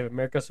Justice Society of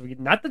America. So we get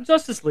not the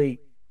Justice League,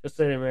 just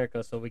in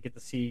America. So we get to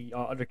see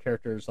other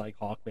characters like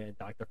Hawkman,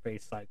 Dr.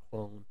 Fate,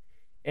 Cyclone,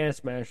 and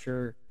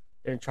Smasher.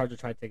 They're in charge of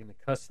trying to take into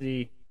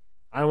custody.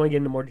 I don't want to get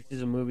into more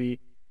details of the movie,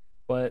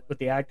 but with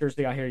the actors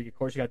they got here, of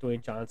course, you got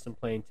Dwayne Johnson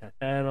playing 10th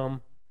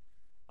Adam,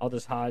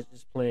 Aldous Hodge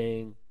is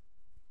playing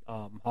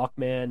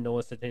Hawkman,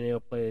 Noah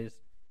Centineo plays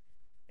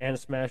Anna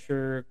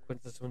Smasher,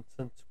 Quinton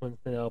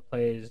Quintanilla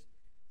plays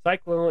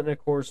Cyclone, and of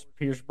course,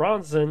 Pierce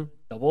Bronson,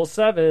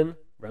 007,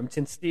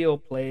 Remington Steele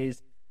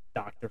plays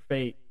Dr.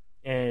 Fate.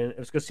 And it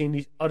was good seeing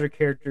these other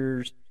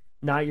characters,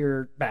 not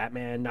your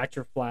Batman, not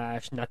your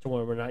Flash, not your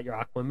Wonder Woman, not your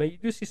Aquaman. But you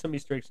do see some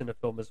Easter eggs in the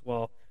film as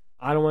well.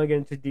 I don't want to get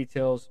into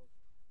details.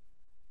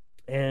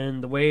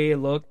 And the way it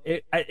looked,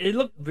 it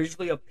looked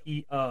visually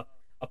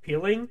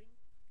appealing.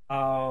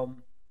 I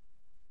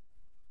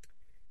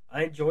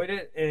enjoyed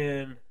it,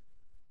 and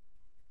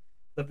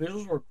the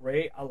visuals were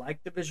great. I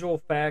like the visual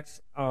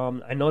effects.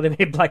 I know they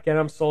made Black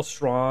Adam so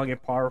strong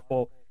and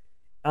powerful.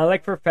 I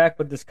like for a fact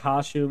with this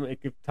costume,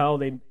 it could tell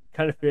they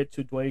kind of fit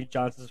to Dwayne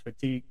Johnson's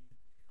physique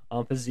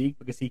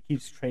because he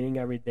keeps training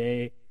every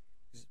day.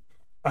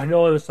 I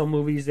know in some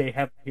movies they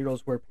have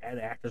heroes wear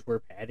padding, actors wear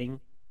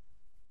padding.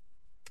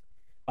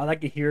 I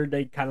like to hear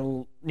they kind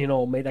of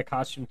made that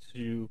costume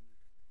to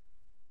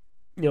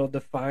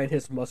define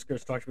his muscular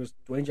structure. Because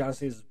Dwayne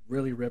Johnson is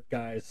really ripped,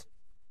 guys.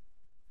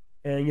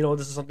 And,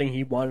 this is something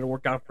he wanted to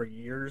work on for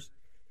years.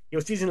 He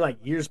was teasing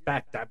years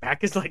back.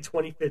 Back is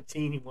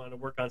 2015. He wanted to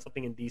work on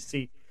something in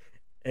DC.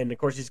 And, of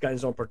course, he's got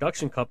his own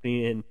production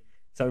company in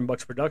Seven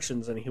Bucks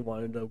Productions. And he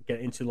wanted to get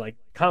into,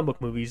 comic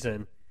book movies.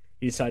 And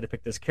he decided to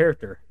pick this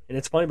character. And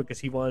it's funny because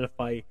he wanted to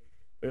fight.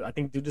 I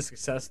think due to the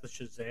success of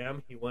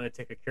Shazam, he wanted to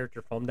take a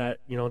character from that,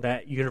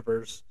 that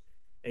universe.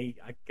 And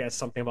I guess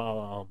something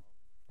about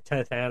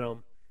 10th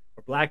Adam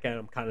or Black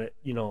Adam kind of,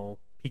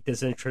 piqued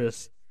his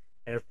interest.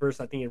 And at first,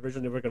 I think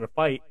originally they were going to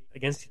fight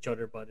against each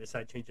other, but they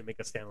decided to change and make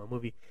a standalone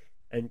movie,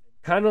 and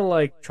kind of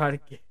like try to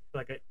get,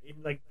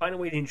 like find a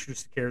way to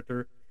introduce the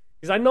character.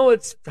 Because I know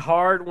it's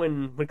hard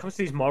when it comes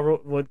to these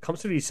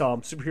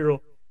superhero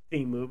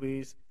themed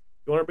movies.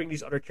 You want to bring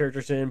these other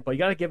characters in, but you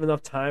got to give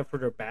enough time for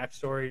their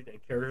backstory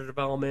and character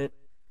development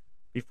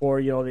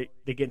before they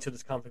get into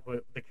this conflict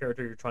with the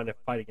character you're trying to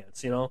fight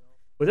against.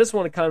 With this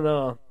one, it kind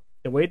of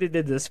the way they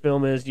did this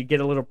film is you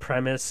get a little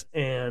premise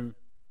and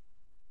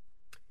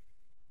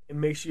it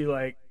makes you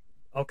like,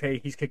 okay,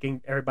 he's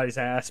kicking everybody's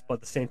ass, but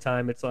at the same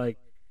time, it's like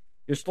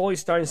you're slowly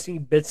starting to see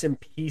bits and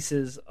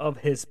pieces of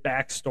his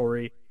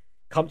backstory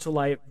come to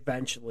light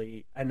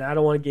eventually. And I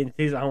don't want to get into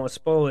these, I don't want to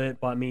spoil it,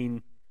 but I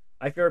mean,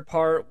 my favorite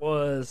part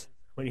was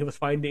when he was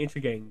fighting the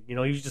Intergang. He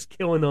was just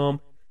killing them,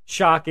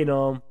 shocking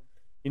them,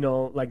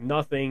 like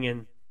nothing,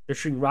 and they're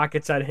shooting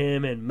rockets at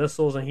him and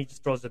missiles, and he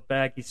just throws it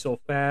back. He's so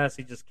fast,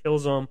 he just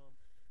kills them,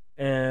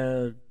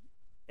 and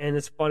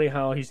it's funny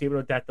how he's able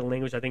to adapt the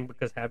language. I think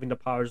because having the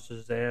powers of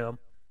Shazam,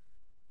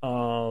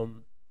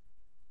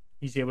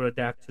 he's able to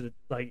adapt to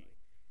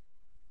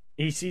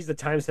he sees the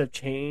times have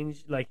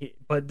changed,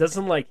 but it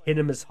doesn't hit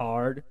him as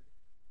hard.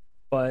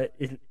 But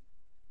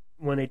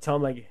when they tell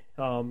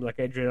him like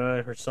Adriana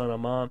and her son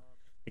Amon,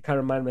 they kind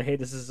of remind him, hey,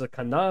 this is a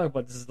Kanag,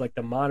 but this is like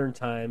the modern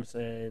times,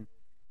 and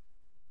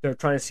they're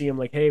trying to see him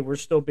like, hey, we're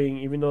still being,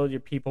 even though your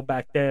people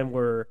back then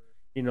were,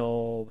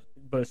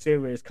 but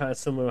anyway, it's kind of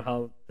similar to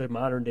how the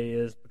modern day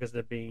is because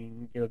they're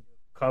being,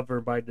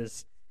 covered by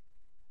this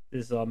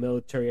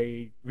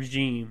military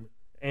regime,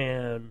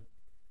 and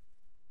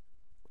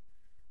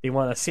they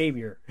want a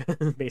savior,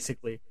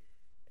 basically.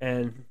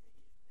 And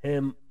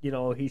him,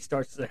 he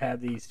starts to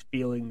have these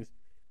feelings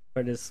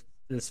for this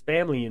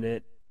family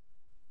unit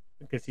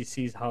because he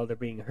sees how they're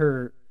being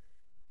hurt,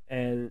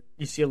 and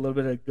you see a little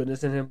bit of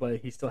goodness in him, but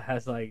he still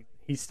has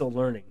he's still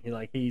learning.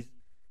 He's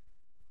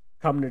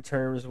coming to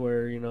terms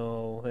where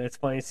it's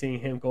funny seeing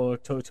him go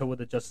toe to toe with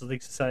the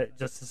Justice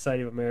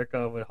Society of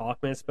America with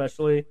Hawkman,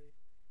 especially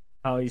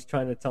how he's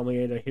trying to tell me,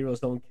 hey, the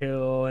heroes don't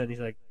kill, and he's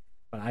like,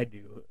 but I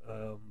do.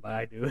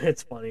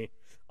 It's funny.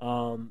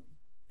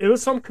 It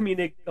was some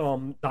comedic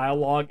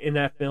dialogue in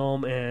that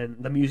film,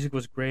 and the music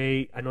was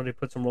great. I know they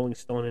put some Rolling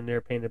Stone in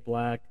there, painted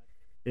black,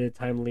 did it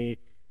timely.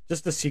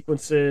 Just the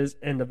sequences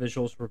and the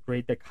visuals were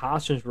great. The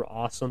costumes were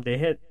awesome. They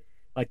hit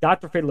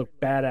Dr. Fate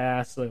looked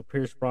badass.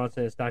 Pierce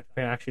Bronson as Dr.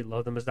 Fate, I actually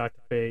loved him as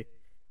Dr. Fate.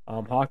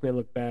 Hawkman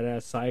looked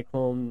badass.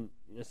 Cyclone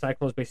is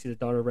basically the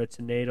daughter of Red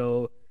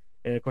Tornado,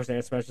 and of course the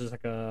Ant Smasher is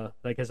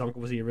like his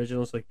uncle was the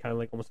original, so kind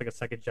of almost like a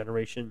second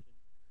generation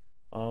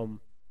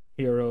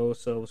hero.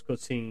 So it was good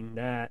seeing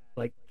that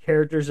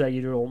characters that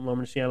you don't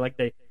normally see.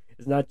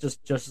 It's not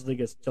just Justice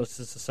League, it's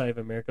Justice Society of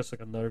America. It's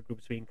another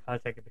group being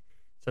contacted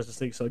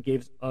Justice League, so it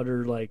gives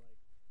other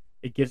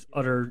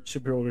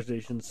superhero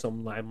organizations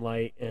some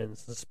limelight and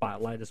some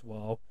spotlight as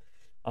well.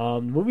 The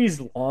movie's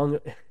long.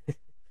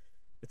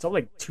 It's all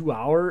 2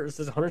 hours.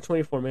 It's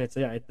 124 minutes.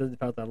 Yeah, it doesn't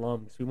feel that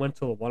long. So we went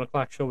to a 1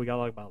 o'clock show. We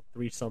got about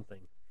 3 something.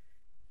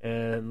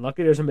 And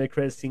luckily there's a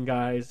mid-credits scene,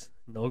 guys.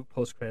 No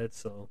post-credits.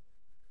 So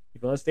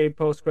if you want to stay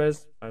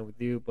post-credits, fine with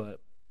you.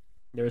 But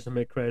there's a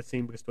mid-credits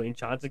scene because Dwayne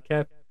Johnson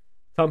kept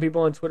telling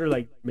people on Twitter,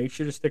 make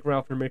sure to stick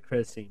around for the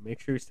mid-credits scene. Make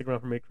sure you stick around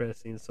for the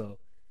mid-credits scene. So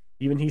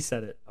even he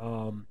said it.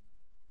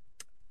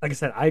 Like I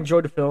said, I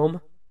enjoyed the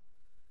film.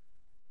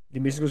 The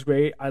music was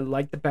great. I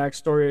like the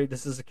backstory.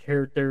 This is a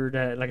character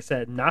that, like I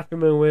said, not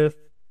familiar with,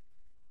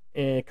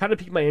 and it kind of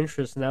piqued my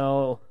interest.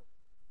 Now,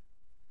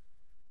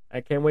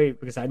 I can't wait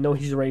because I know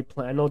he's already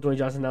I know Dwayne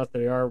Johnson announced that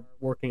they are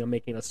working on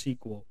making a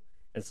sequel,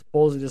 and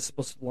supposedly this is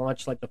supposed to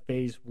launch the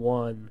phase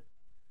 1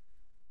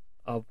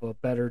 of a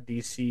better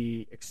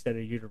DC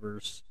extended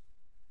universe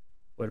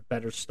with a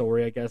better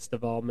story, I guess,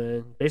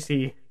 development.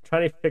 Basically,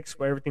 trying to fix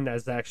everything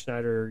that Zack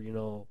Snyder,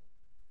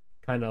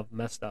 kind of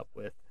messed up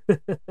with.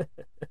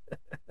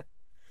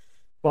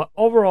 But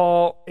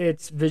overall,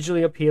 it's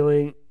visually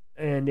appealing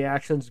and the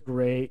action's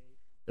great.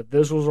 The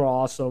visuals are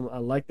awesome. I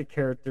like the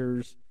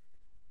characters.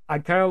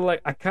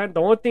 The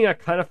only thing I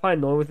kind of find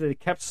annoying with it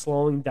kept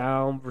slowing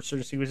down for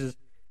certain sequences.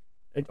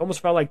 It almost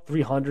felt like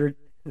 300.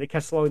 They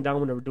kept slowing down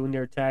when they were doing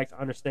their attacks.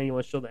 I understand you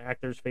want to show the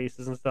actors'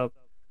 faces and stuff,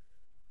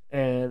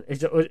 and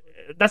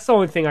that's the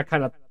only thing I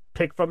kind of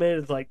pick from it.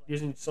 Is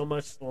using so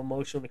much slow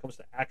motion when it comes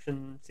to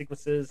action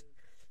sequences.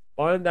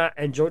 Other than that,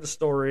 enjoy the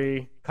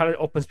story. Kind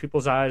of opens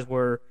people's eyes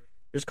where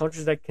there's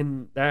countries that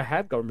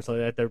have governments like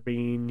that. They're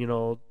being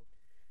held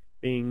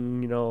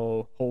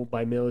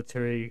by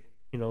military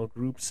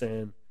groups,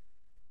 and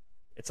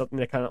it's something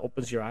that kind of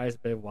opens your eyes a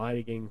bit. Why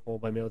they're getting held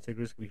by military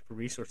groups could be for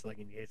resources. Like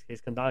in the case,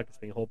 Kandak is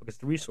being held because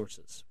of the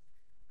resources,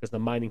 because the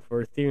mining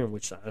for Ethereum,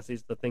 which honestly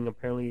is the thing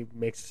apparently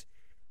makes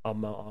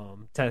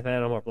 10th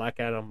Adam or Black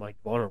Adam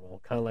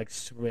vulnerable, kind of like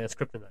Superman's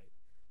kryptonite.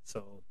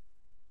 So.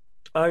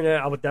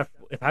 I would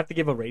definitely, if I have to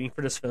give a rating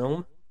for this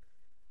film,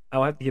 I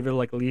would have to give it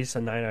at least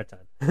a 9 out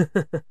of 10.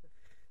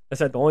 I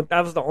said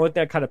that was the only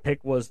thing I kind of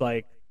picked was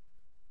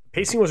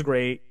pacing was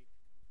great,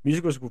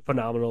 music was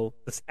phenomenal,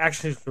 the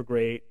actions were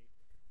great.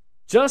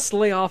 Just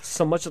lay off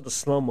so much of the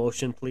slow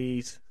motion,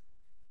 please.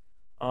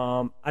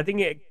 I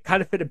think it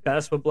kind of fitted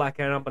best with Black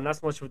Adam, but not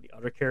so much with the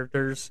other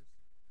characters.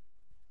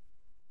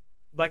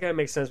 Black Adam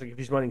makes sense because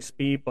he's running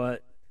speed,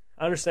 but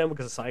I understand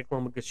because of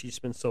Cyclone because she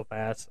spins so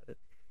fast. It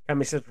kind of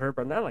makes sense for her,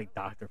 but not like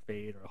Doctor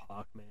Fate or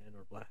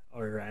Hawkman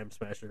or Atom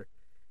Smasher.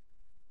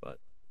 But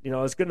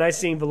it's good, nice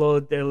seeing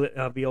Viola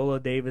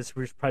Davis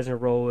reprising her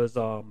role as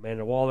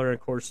Amanda Waller. And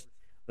of course,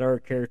 another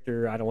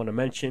character I don't want to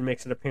mention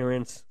makes an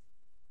appearance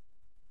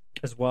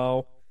as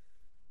well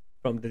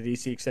from the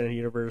DC Extended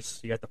Universe.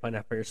 You have to find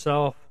out for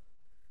yourself.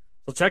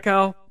 So check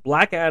out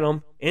Black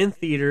Adam in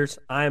theaters,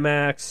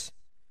 IMAX.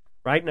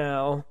 Right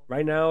now,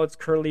 it's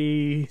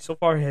currently so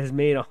far has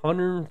made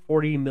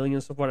 140 million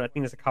so far. I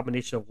think it's a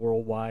combination of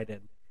worldwide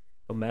and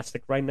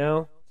domestic right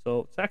now.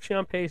 So it's actually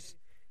on pace.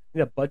 I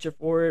think the budget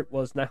for it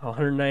was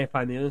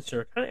 195 million, so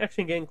they're kind of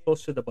actually getting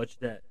close to the budget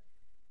that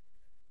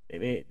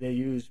they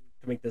used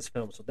to make this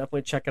film. So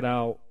definitely check it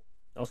out.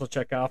 Also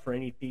check out for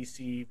any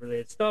DC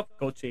related stuff.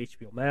 Go to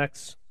HBO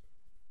Max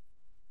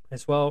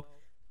as well.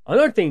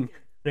 Another thing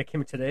that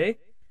came today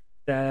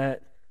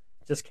that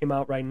just came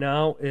out right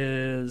now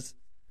is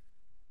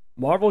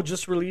Marvel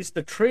just released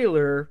the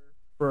trailer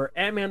for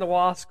Ant-Man and the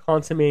Wasp: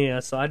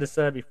 Quantumania. So I just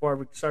said before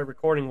we started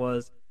recording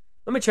was,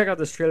 let me check out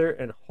this trailer,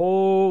 and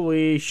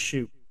holy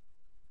shoot.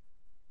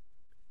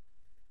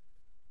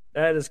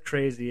 That is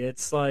crazy.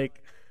 It's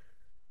like,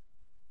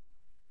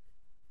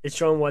 it's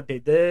showing what they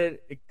did.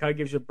 It kind of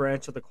gives you a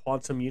branch of the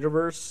quantum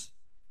universe.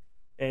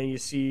 And you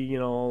see,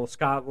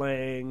 Scott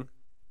Lang,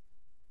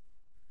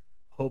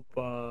 Hope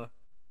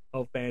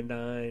Van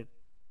Dyne.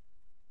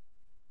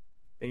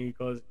 Then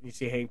you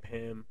see Hank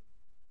Pym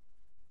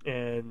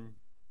and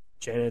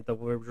Janet, the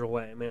original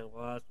Ant-Man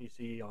Wasp. You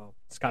see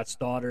Scott's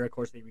daughter. Of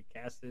course, they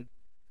recasted.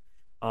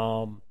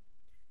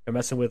 They're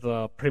messing with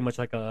pretty much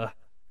like a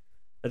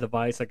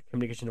device, like a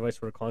communication device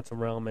for the quantum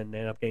realm, and they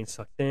end up getting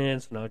sucked in.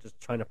 So now just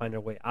trying to find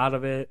their way out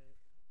of it.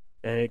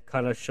 And it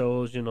kind of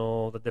shows,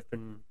 the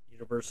different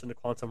universe in the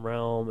quantum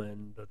realm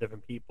and the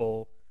different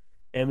people.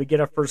 And we get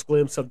our first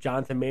glimpse of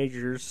Jonathan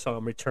Majors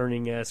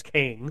returning as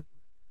King,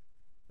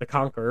 the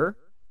Conqueror.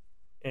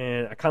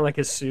 And I kind of like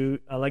his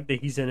suit. I like that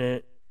he's in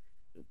it.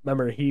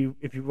 Remember, if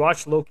you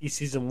watch Loki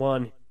season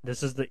 1,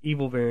 this is the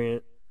evil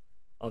variant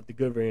of the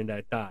good variant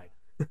that died.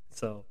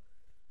 So,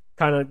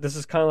 this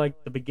is kind of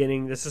like the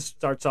beginning. This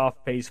starts off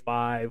phase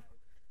 5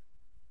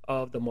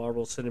 of the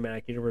Marvel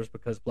Cinematic Universe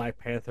because Black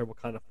Panther,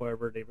 Wakanda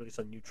Forever, they released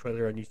a new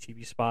trailer, a new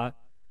TV spot.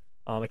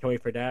 I can't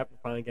wait for that. We're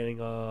finally getting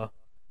an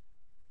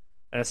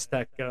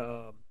Aztec,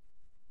 an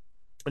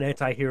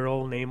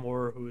anti-hero,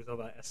 Namor, who's of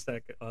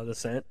Aztec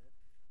descent.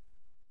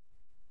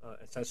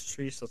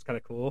 Ancestry, so it's kind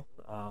of cool.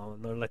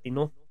 Another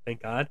Latino,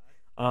 thank God.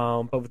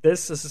 But with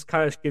this is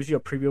kind of gives you a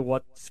preview of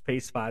what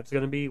Phase 5 is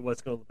going to be, what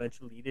it's going to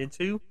eventually lead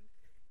into.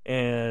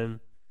 And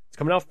it's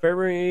coming out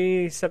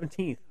February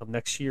 17th of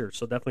next year.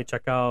 So definitely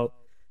check out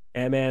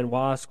Ant-Man,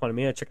 Wasp,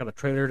 Quantumania. Check out the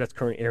trailer that's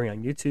currently airing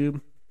on YouTube.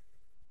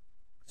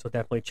 So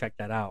definitely check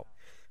that out.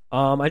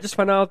 I just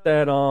found out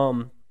that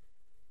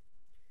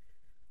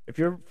if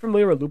you're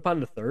familiar with Lupin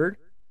the Third,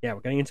 yeah,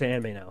 we're getting into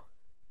anime now.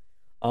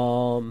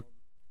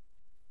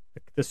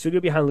 The studio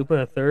behind Lupin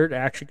the Third are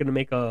actually going to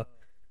make they're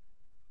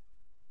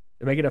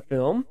making a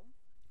film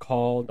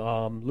called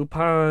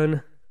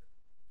Lupin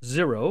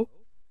Zero,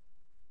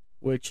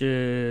 which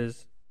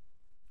is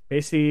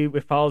basically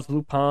it follows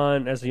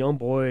Lupin as a young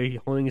boy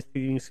honing his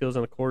thieving skills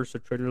on a course. The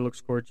trailer looks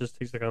gorgeous,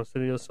 takes like on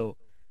studio, so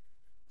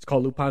it's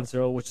called Lupin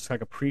Zero, which is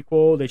like a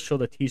prequel. They show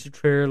the teaser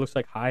trailer. Looks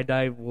like High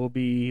Dive will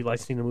be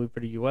licensing the movie for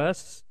the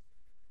U.S.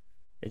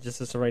 It just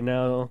says right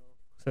now.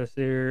 Says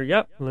here,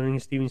 learning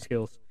his thieving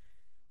skills.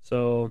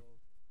 So,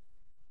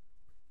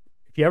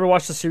 if you ever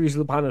watch the series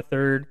Lupin the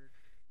Third,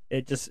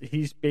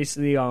 he's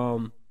basically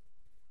the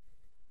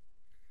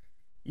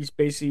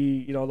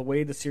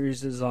way the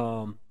series is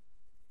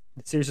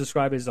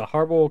described as a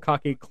horrible,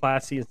 cocky,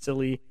 classy, and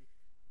silly.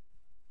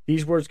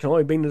 These words can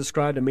only be to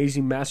describe the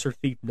amazing master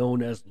thief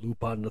known as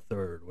Lupin the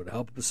Third. With the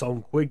help of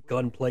some quick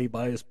gunplay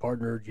by his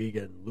partner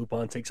Jigen,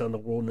 Lupin takes on the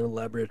world in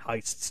elaborate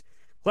heists,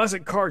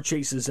 classic car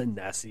chases, and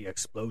nasty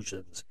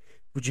explosions.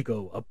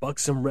 Fujiko, a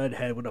buxom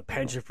redhead with a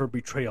penchant for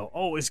betrayal,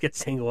 always gets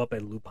tangled up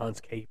in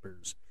Lupin's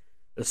capers.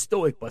 The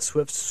stoic but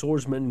swift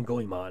swordsman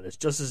Goemon is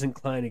just as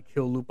inclined to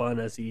kill Lupin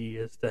as he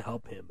is to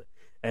help him,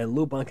 and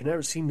Lupin can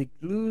never seem to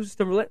lose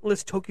the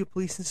relentless Tokyo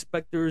police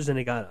inspectors and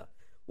Egata.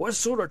 What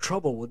sort of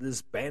trouble will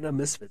this band of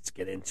misfits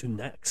get into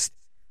next?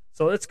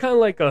 So it's kind of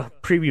like a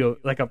preview,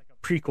 like a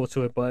prequel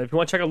to it, but if you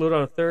want to check out Lupin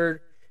the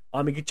Third,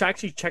 you can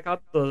actually check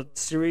out the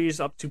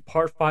series up to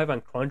part 5 on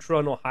Crunchyroll.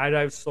 I know High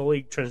Dive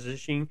slowly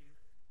transitioning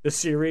the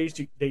series.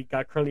 They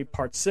got currently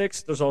part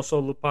 6. There's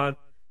also Lupin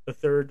the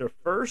Third, the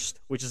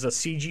First, which is a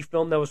CG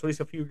film that was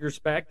released a few years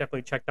back.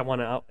 Definitely check that one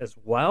out as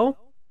well.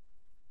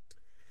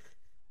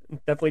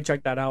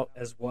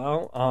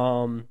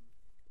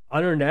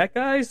 Other than that,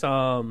 guys,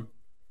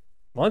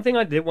 one thing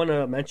I did want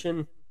to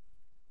mention,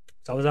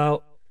 so I was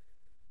out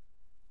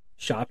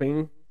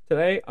shopping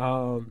today.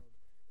 I'm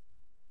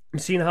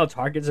seeing how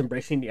Target's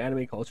embracing the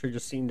anime culture,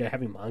 just seeing they're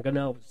having manga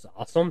now, which is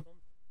awesome.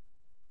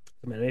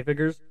 Some anime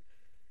figures.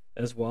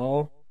 as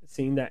well.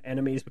 Seeing that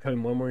anime is becoming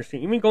more and more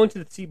interesting. Even going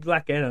to see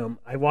Black Adam,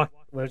 when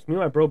me and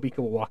my bro Bika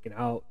were walking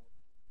out,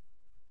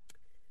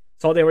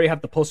 saw they already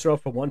have the poster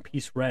up for One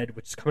Piece Red,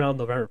 which is coming out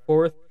November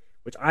 4th,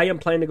 which I am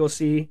planning to go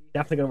see.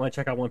 Definitely gonna want to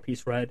check out One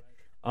Piece Red.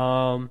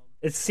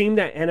 It seemed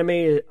that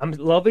anime. I'm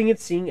loving it.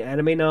 Seeing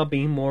anime now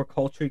being more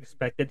culturally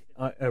expected.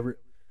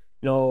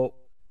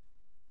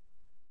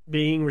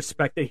 Being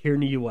respected here in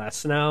the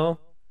U.S. now,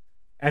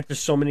 after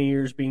so many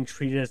years being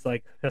treated as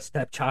like a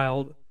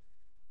stepchild.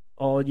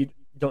 Oh, you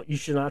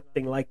should not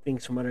like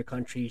things from other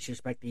countries. You should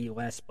respect the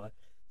U.S. But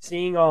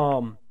seeing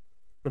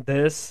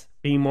this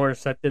being more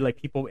accepted, like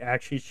people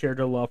actually share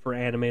their love for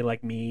anime,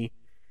 like me,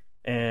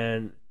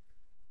 and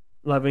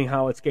loving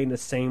how it's getting the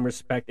same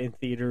respect in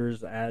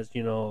theaters as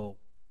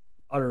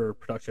other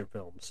production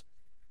films,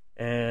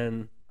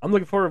 and I'm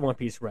looking forward to One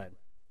Piece Red.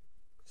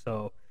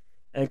 So,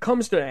 and it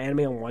comes to anime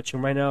I'm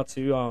watching right now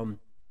too. I'm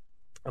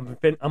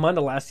on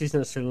the last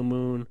season of Sailor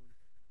Moon,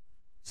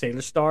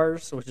 Sailor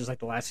Stars, which is like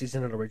the last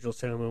season of the original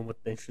Sailor Moon,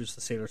 with they introduced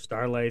the Sailor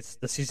Starlights.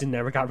 The season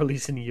never got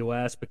released in the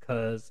U.S.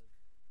 because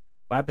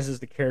what happens is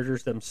the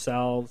characters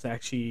themselves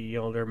actually,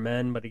 they're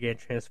men, but they get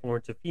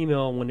transformed to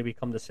female when they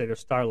become the Sailor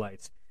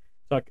Starlights.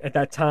 So at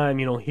that time,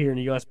 here in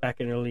the U.S. back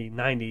in the early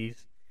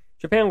 '90s,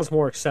 Japan was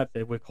more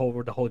accepted with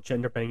the whole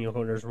gender banging.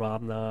 There's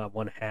Ramna,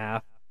 one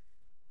half.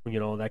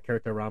 That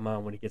character Rama,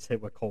 when he gets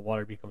hit with cold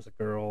water, becomes a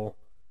girl.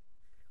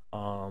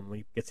 When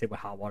he gets hit with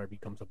hot water,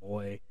 becomes a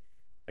boy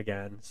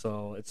again.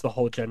 So it's the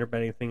whole gender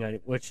bending thing,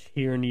 which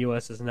here in the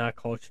U.S. is not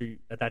culturally,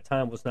 at that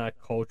time was not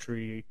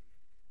culturally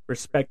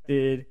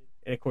respected,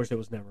 and of course it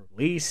was never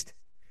released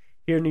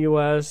here in the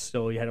U.S.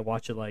 So you had to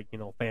watch it like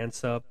fan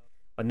sub.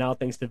 But now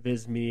thanks to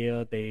Viz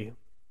Media, they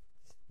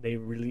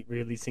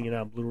releasing it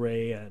on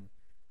Blu-ray and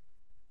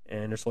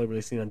they're slowly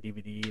releasing it on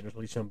DVD and they're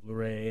releasing it on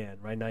Blu-ray.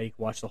 And right now you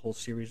can watch the whole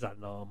series on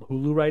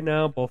Hulu right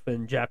now, both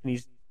in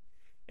Japanese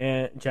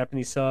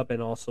sub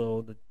and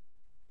also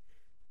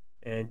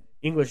the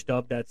English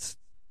dub that's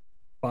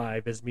by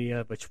Viz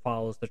Media, which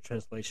follows the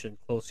translation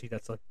closely.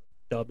 That's a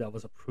dub that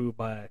was approved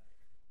by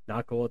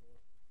Nako,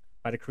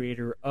 by the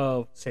creator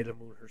of Sailor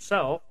Moon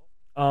herself.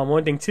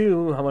 One thing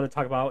too I want to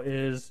talk about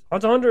is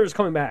Hunter x Hunter is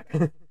coming back.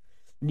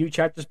 New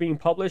chapters being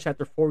published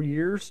after 4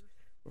 years.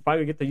 We're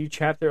finally get the new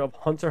chapter of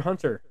Hunter x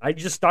Hunter. I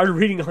just started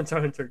reading Hunter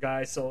x Hunter,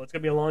 guys, so it's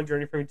gonna be a long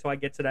journey for me until I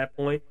get to that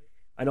point.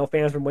 I know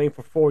fans have been waiting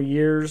for 4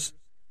 years,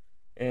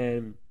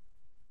 and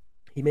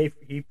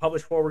he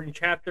published 4 new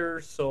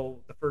chapters, so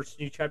the first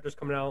new chapter is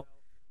coming out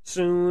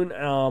soon.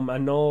 I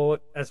know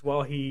as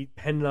well he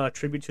penned a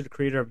tribute to the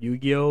creator of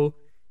Yu-Gi-Oh!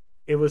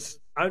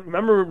 I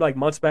remember like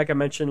months back, I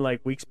mentioned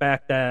like weeks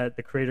back that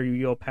the creator of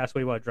Yu-Gi-Oh! Passed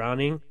away while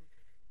drowning.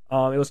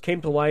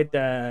 Came to light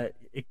that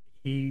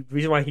the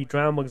reason why he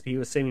drowned was he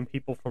was saving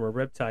people from a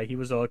riptide. He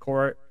was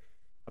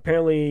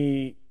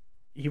apparently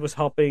he was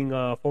helping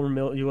a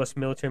former U.S.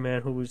 military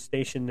man who was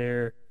stationed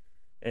there,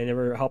 and they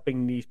were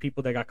helping these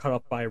people that got caught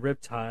up by a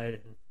riptide.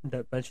 And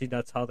eventually,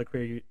 that's how the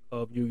creator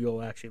of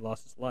Yu-Gi-Oh! Actually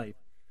lost his life.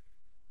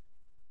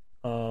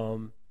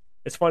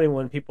 It's funny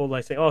when people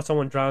like say, "Oh,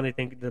 someone drowned," they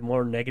think the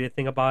more negative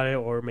thing about it,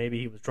 or maybe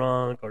he was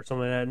drunk or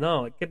something like that.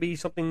 No, it could be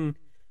something,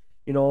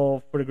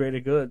 for the greater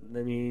good.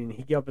 I mean,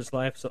 he gave up his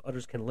life so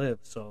others can live.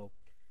 So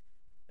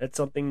it's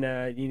something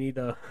that you need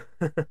to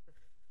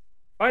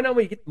find out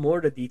when you get more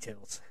of the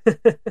details.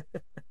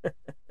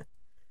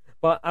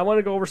 But I want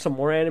to go over some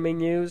more anime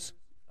news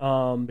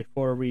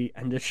before we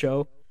end this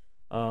show.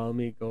 Let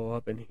me go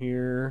up in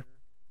here.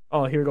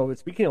 Oh, here we go.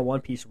 Speaking of One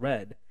Piece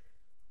Red.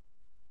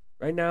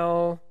 Right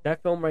now,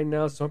 that film right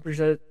now, so I'm pretty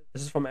sure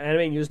this is from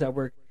Anime News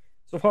Network.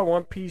 So far,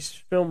 One Piece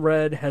film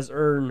Red has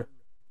earned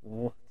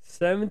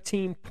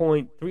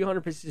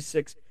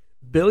 17.356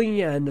 billion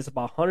yen. That's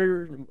about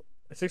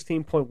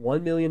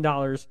 $116.1 million.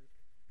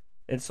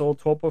 And sold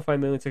 12.5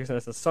 million tickets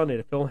as a Sunday.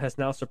 The film has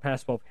now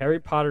surpassed both Harry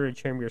Potter and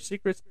Chamber of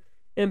Secrets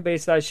and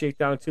Bayside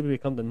Shakedown 2 to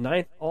become the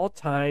 9th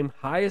all-time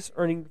highest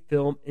earning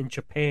film in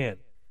Japan.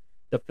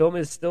 The film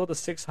is still the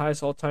 6th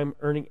highest all-time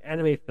earning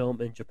anime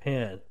film in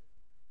Japan.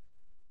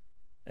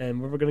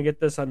 And we're going to get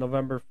this on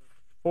November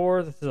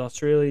 4th. This is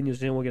Australia. New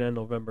Zealand will get it on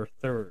November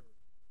 3rd.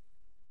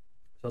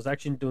 So it's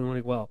actually doing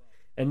really well.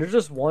 And there's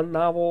just one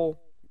novel,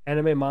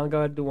 anime manga,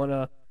 I do want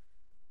to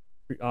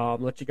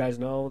let you guys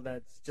know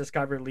that just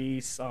got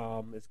released.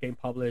 It's getting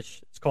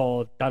published. It's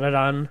called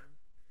Dadadan.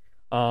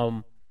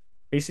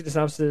 Basically, the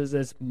synopsis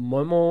is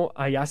Momo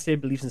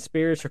Ayase believes in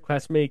spirits. Her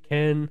classmate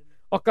Ken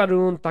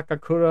Okarun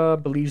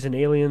Takakura believes in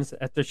aliens.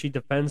 After she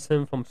defends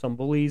him from some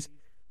bullies,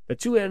 the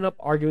two end up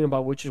arguing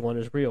about which one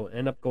is real,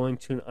 end up going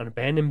to an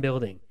abandoned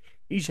building.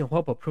 Each in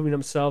hope of proving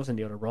themselves and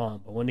the other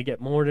wrong. But when they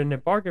get more than they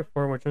bargained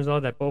for, it turns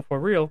out that both are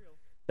real.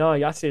 Now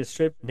Ayase is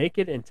stripped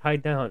naked and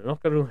tied down, and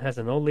Okarun has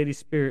an old lady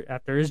spirit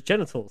after his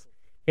genitals.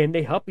 And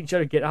they help each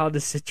other get out of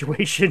this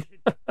situation.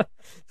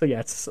 So yeah,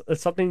 it's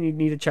something you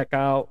need to check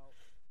out.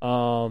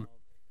 The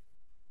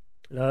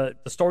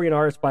story and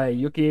art is by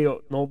Yuki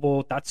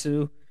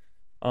Nobutatsu.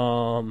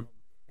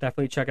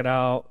 Definitely check it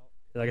out.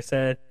 Like I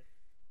said,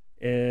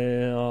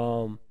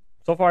 so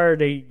far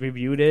they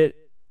reviewed it.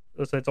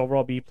 So it's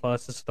overall B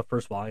plus. This is the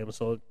first volume,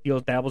 so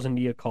it dabbles in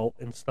the occult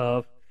and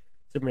stuff.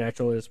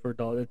 Supernatural is for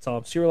adults.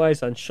 It's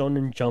serialized on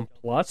Shonen Jump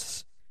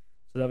Plus,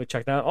 so definitely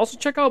check that out. Also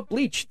check out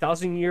Bleach,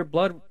 1,000-Year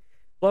Blood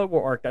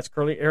War arc that's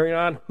currently airing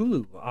on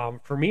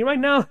Hulu. For me right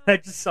now, I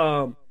just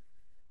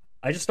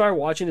started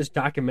watching this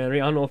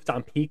documentary. I don't know if it's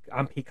on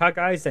Peacock,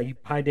 guys, that you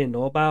probably didn't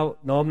know about.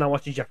 No, I'm not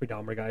watching Jeffrey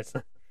Dahmer, guys.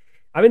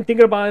 I've been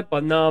thinking about it,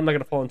 but no, I'm not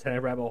gonna fall into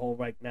that rabbit hole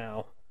right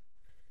now.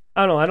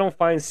 I don't know. I don't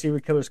find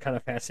serial killers kind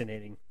of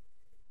fascinating.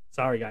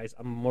 Sorry, guys.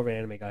 I'm more of an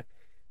anime guy.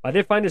 But I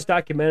did find this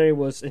documentary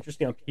was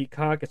interesting on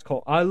Peacock. It's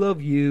called I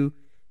Love You,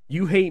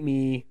 You Hate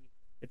Me.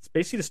 It's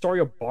basically the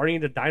story of Barney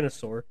the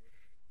dinosaur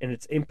and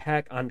its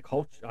impact on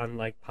culture, on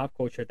like pop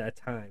culture at that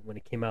time when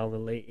it came out in the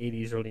late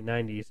 80s, early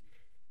 90s.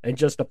 And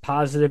just the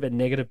positive and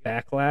negative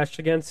backlash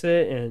against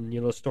it. And,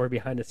 the story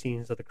behind the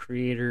scenes of the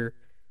creator,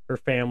 her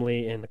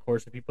family, and, of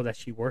course, the people that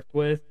she worked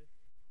with.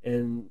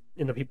 And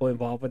the people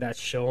involved with that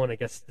show, and I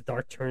guess the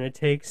dark turn it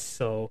takes.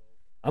 So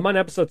I'm on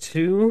episode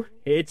 2.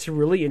 It's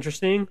really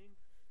interesting.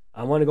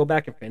 I want to go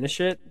back and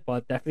finish it,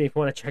 but definitely if you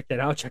want to check it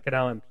out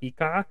on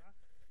Peacock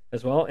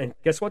as well. And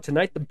guess what?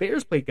 Tonight, the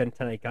Bears play again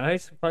tonight,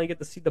 guys. We finally get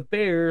to see the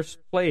Bears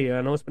play.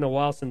 I know it's been a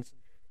while since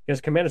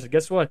against Commanders. But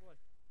guess what?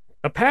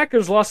 The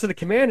Packers lost to the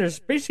Commanders.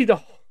 Basically,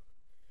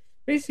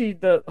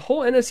 the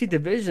whole NFC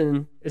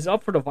division is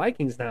up for the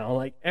Vikings now.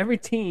 Like, every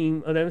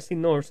team of the NFC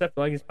North, except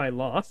the Vikings, probably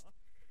lost.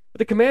 But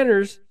the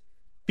Commanders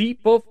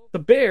beat both the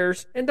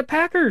Bears and the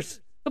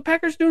Packers. The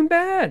Packers doing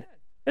bad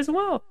as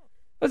well.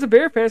 As a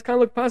Bear fan, it's kind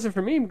of look positive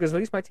for me because at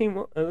least my team,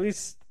 we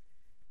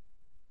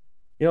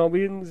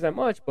didn't lose that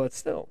much, but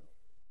still.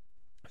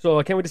 So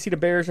I can't wait to see the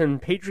Bears and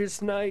Patriots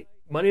tonight.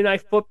 Monday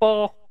Night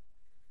Football.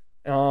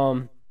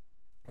 Of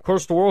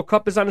course, the World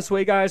Cup is on its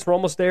way, guys. We're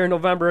almost there in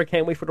November. I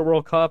can't wait for the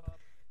World Cup.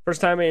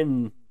 First time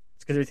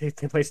it's going to be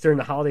taking place during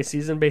the holiday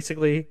season,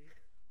 basically.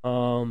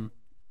 Other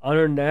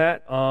than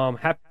that,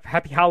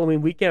 happy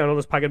Halloween weekend. I know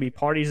there's probably going to be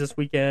parties this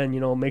weekend.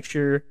 Make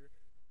sure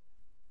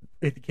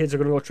if the kids are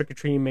going to go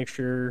trick-or-treating, make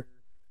sure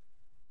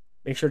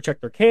to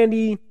check their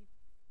candy.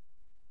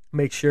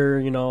 Make sure,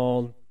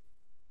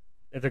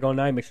 if they're going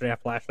at night, make sure they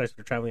have flashlights if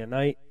they're traveling at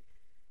night.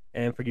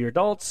 And for your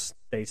adults,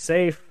 stay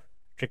safe,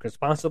 drink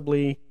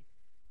responsibly.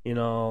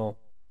 Like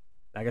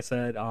I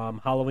said,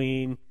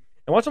 Halloween.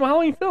 And watch some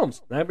Halloween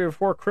films. Nightmare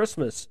Before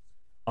Christmas.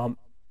 The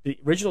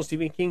original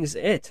Stephen King's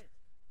It.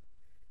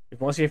 If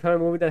you want to see a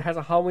movie that has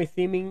a Halloween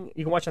theming,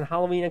 you can watch on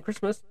Halloween and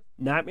Christmas.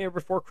 Nightmare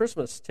Before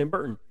Christmas, Tim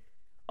Burton.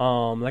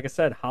 Like I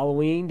said,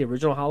 Halloween, the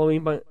original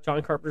Halloween, by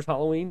John Carpenter's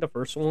Halloween, the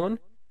first one.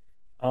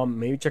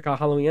 Maybe check out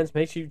Halloween Ends.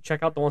 Make sure you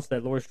check out the ones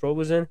that Laurie Strode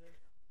was in.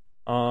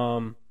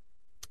 The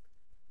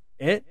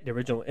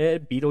original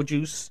It,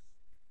 Beetlejuice.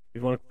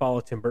 If you want to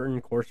follow Tim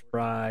Burton, Corpse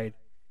Bride.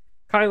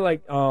 Kind of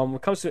like, when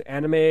it comes to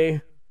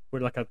anime,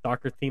 with like a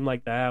darker theme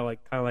like that,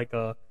 like kind of like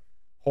a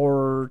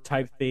horror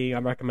type thing, I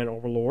recommend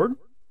Overlord.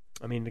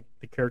 I mean,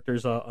 the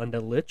character's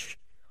Undead Lich.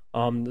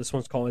 This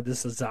one's called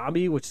This is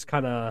Zombie, which is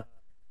kind of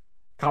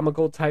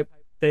comical type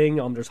thing.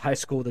 There's High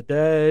School of the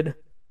Dead.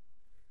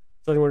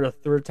 Something with a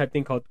third type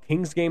thing called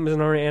King's Game is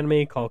another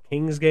anime called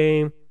King's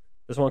Game.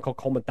 There's one called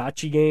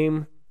Tomodachi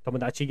Game,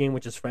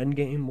 which is Friend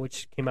Game,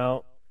 which came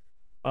out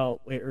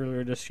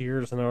earlier this year.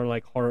 There's another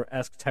like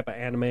horror-esque type of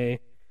anime.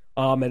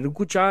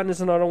 Meruku-chan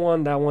is another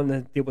one. That one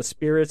that deals with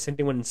spirits. Same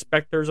thing with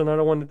Inspector is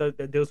another one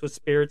that deals with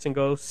spirits and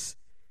ghosts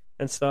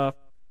and stuff.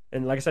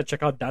 And like I said,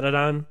 check out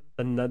Dadadan,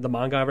 the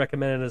manga I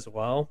recommended as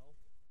well.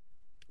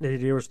 It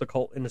deals with the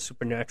cult and the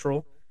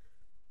supernatural.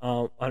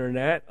 Other than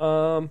that,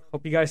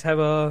 hope you guys have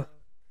a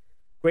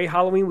great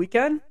Halloween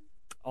weekend.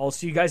 I'll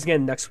see you guys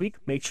again next week.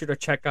 Make sure to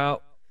check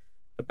out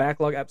the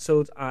backlog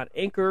episodes on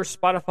Anchor,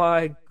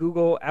 Spotify,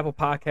 Google, Apple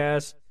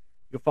Podcasts.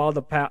 You can follow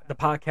the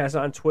podcast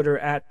on Twitter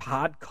at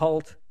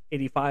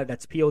PodCult85.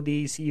 That's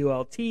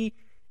PODCULT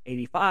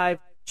 85.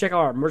 Check out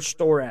our merch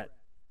store at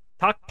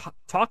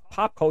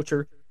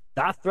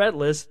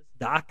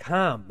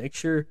talkpopculture.threadless.com. Make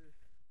sure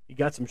you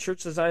got some shirt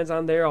designs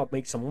on there. I'll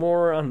make some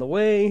more on the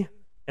way.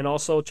 And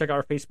also check out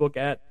our Facebook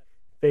at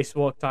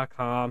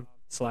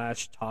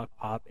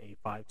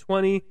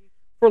facebook.com/talkpop8520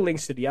 for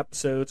links to the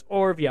episodes.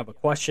 Or if you have a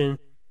question,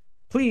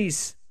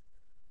 please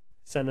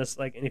send us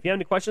and if you have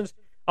any questions,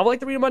 I would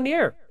like to read them on the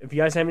air. If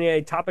you guys have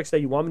any topics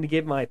that you want me to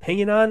give my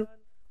opinion on,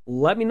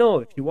 let me know.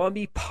 If you want to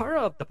be part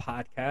of the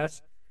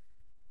podcast,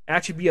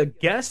 actually be a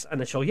guest on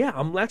the show,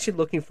 I'm actually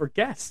looking for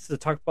guests to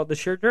talk about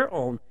their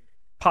own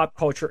pop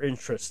culture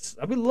interests.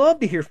 I would love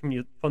to hear from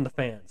you, from the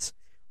fans.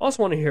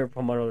 Also want to hear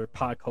from other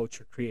pop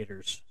culture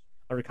creators,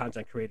 other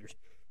content creators.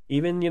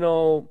 Even,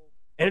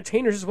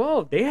 entertainers as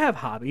well. They have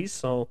hobbies.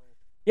 So,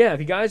 if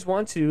you guys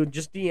want to,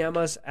 just DM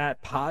us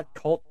at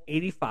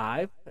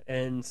PodCult85.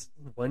 And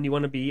when you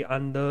want to be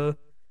on the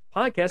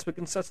podcast, we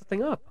can set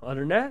something up.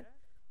 Other than that,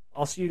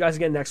 I'll see you guys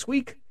again next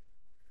week.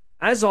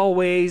 As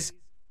always,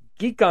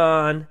 geek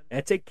on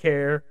and take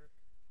care.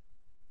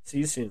 See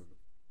you soon.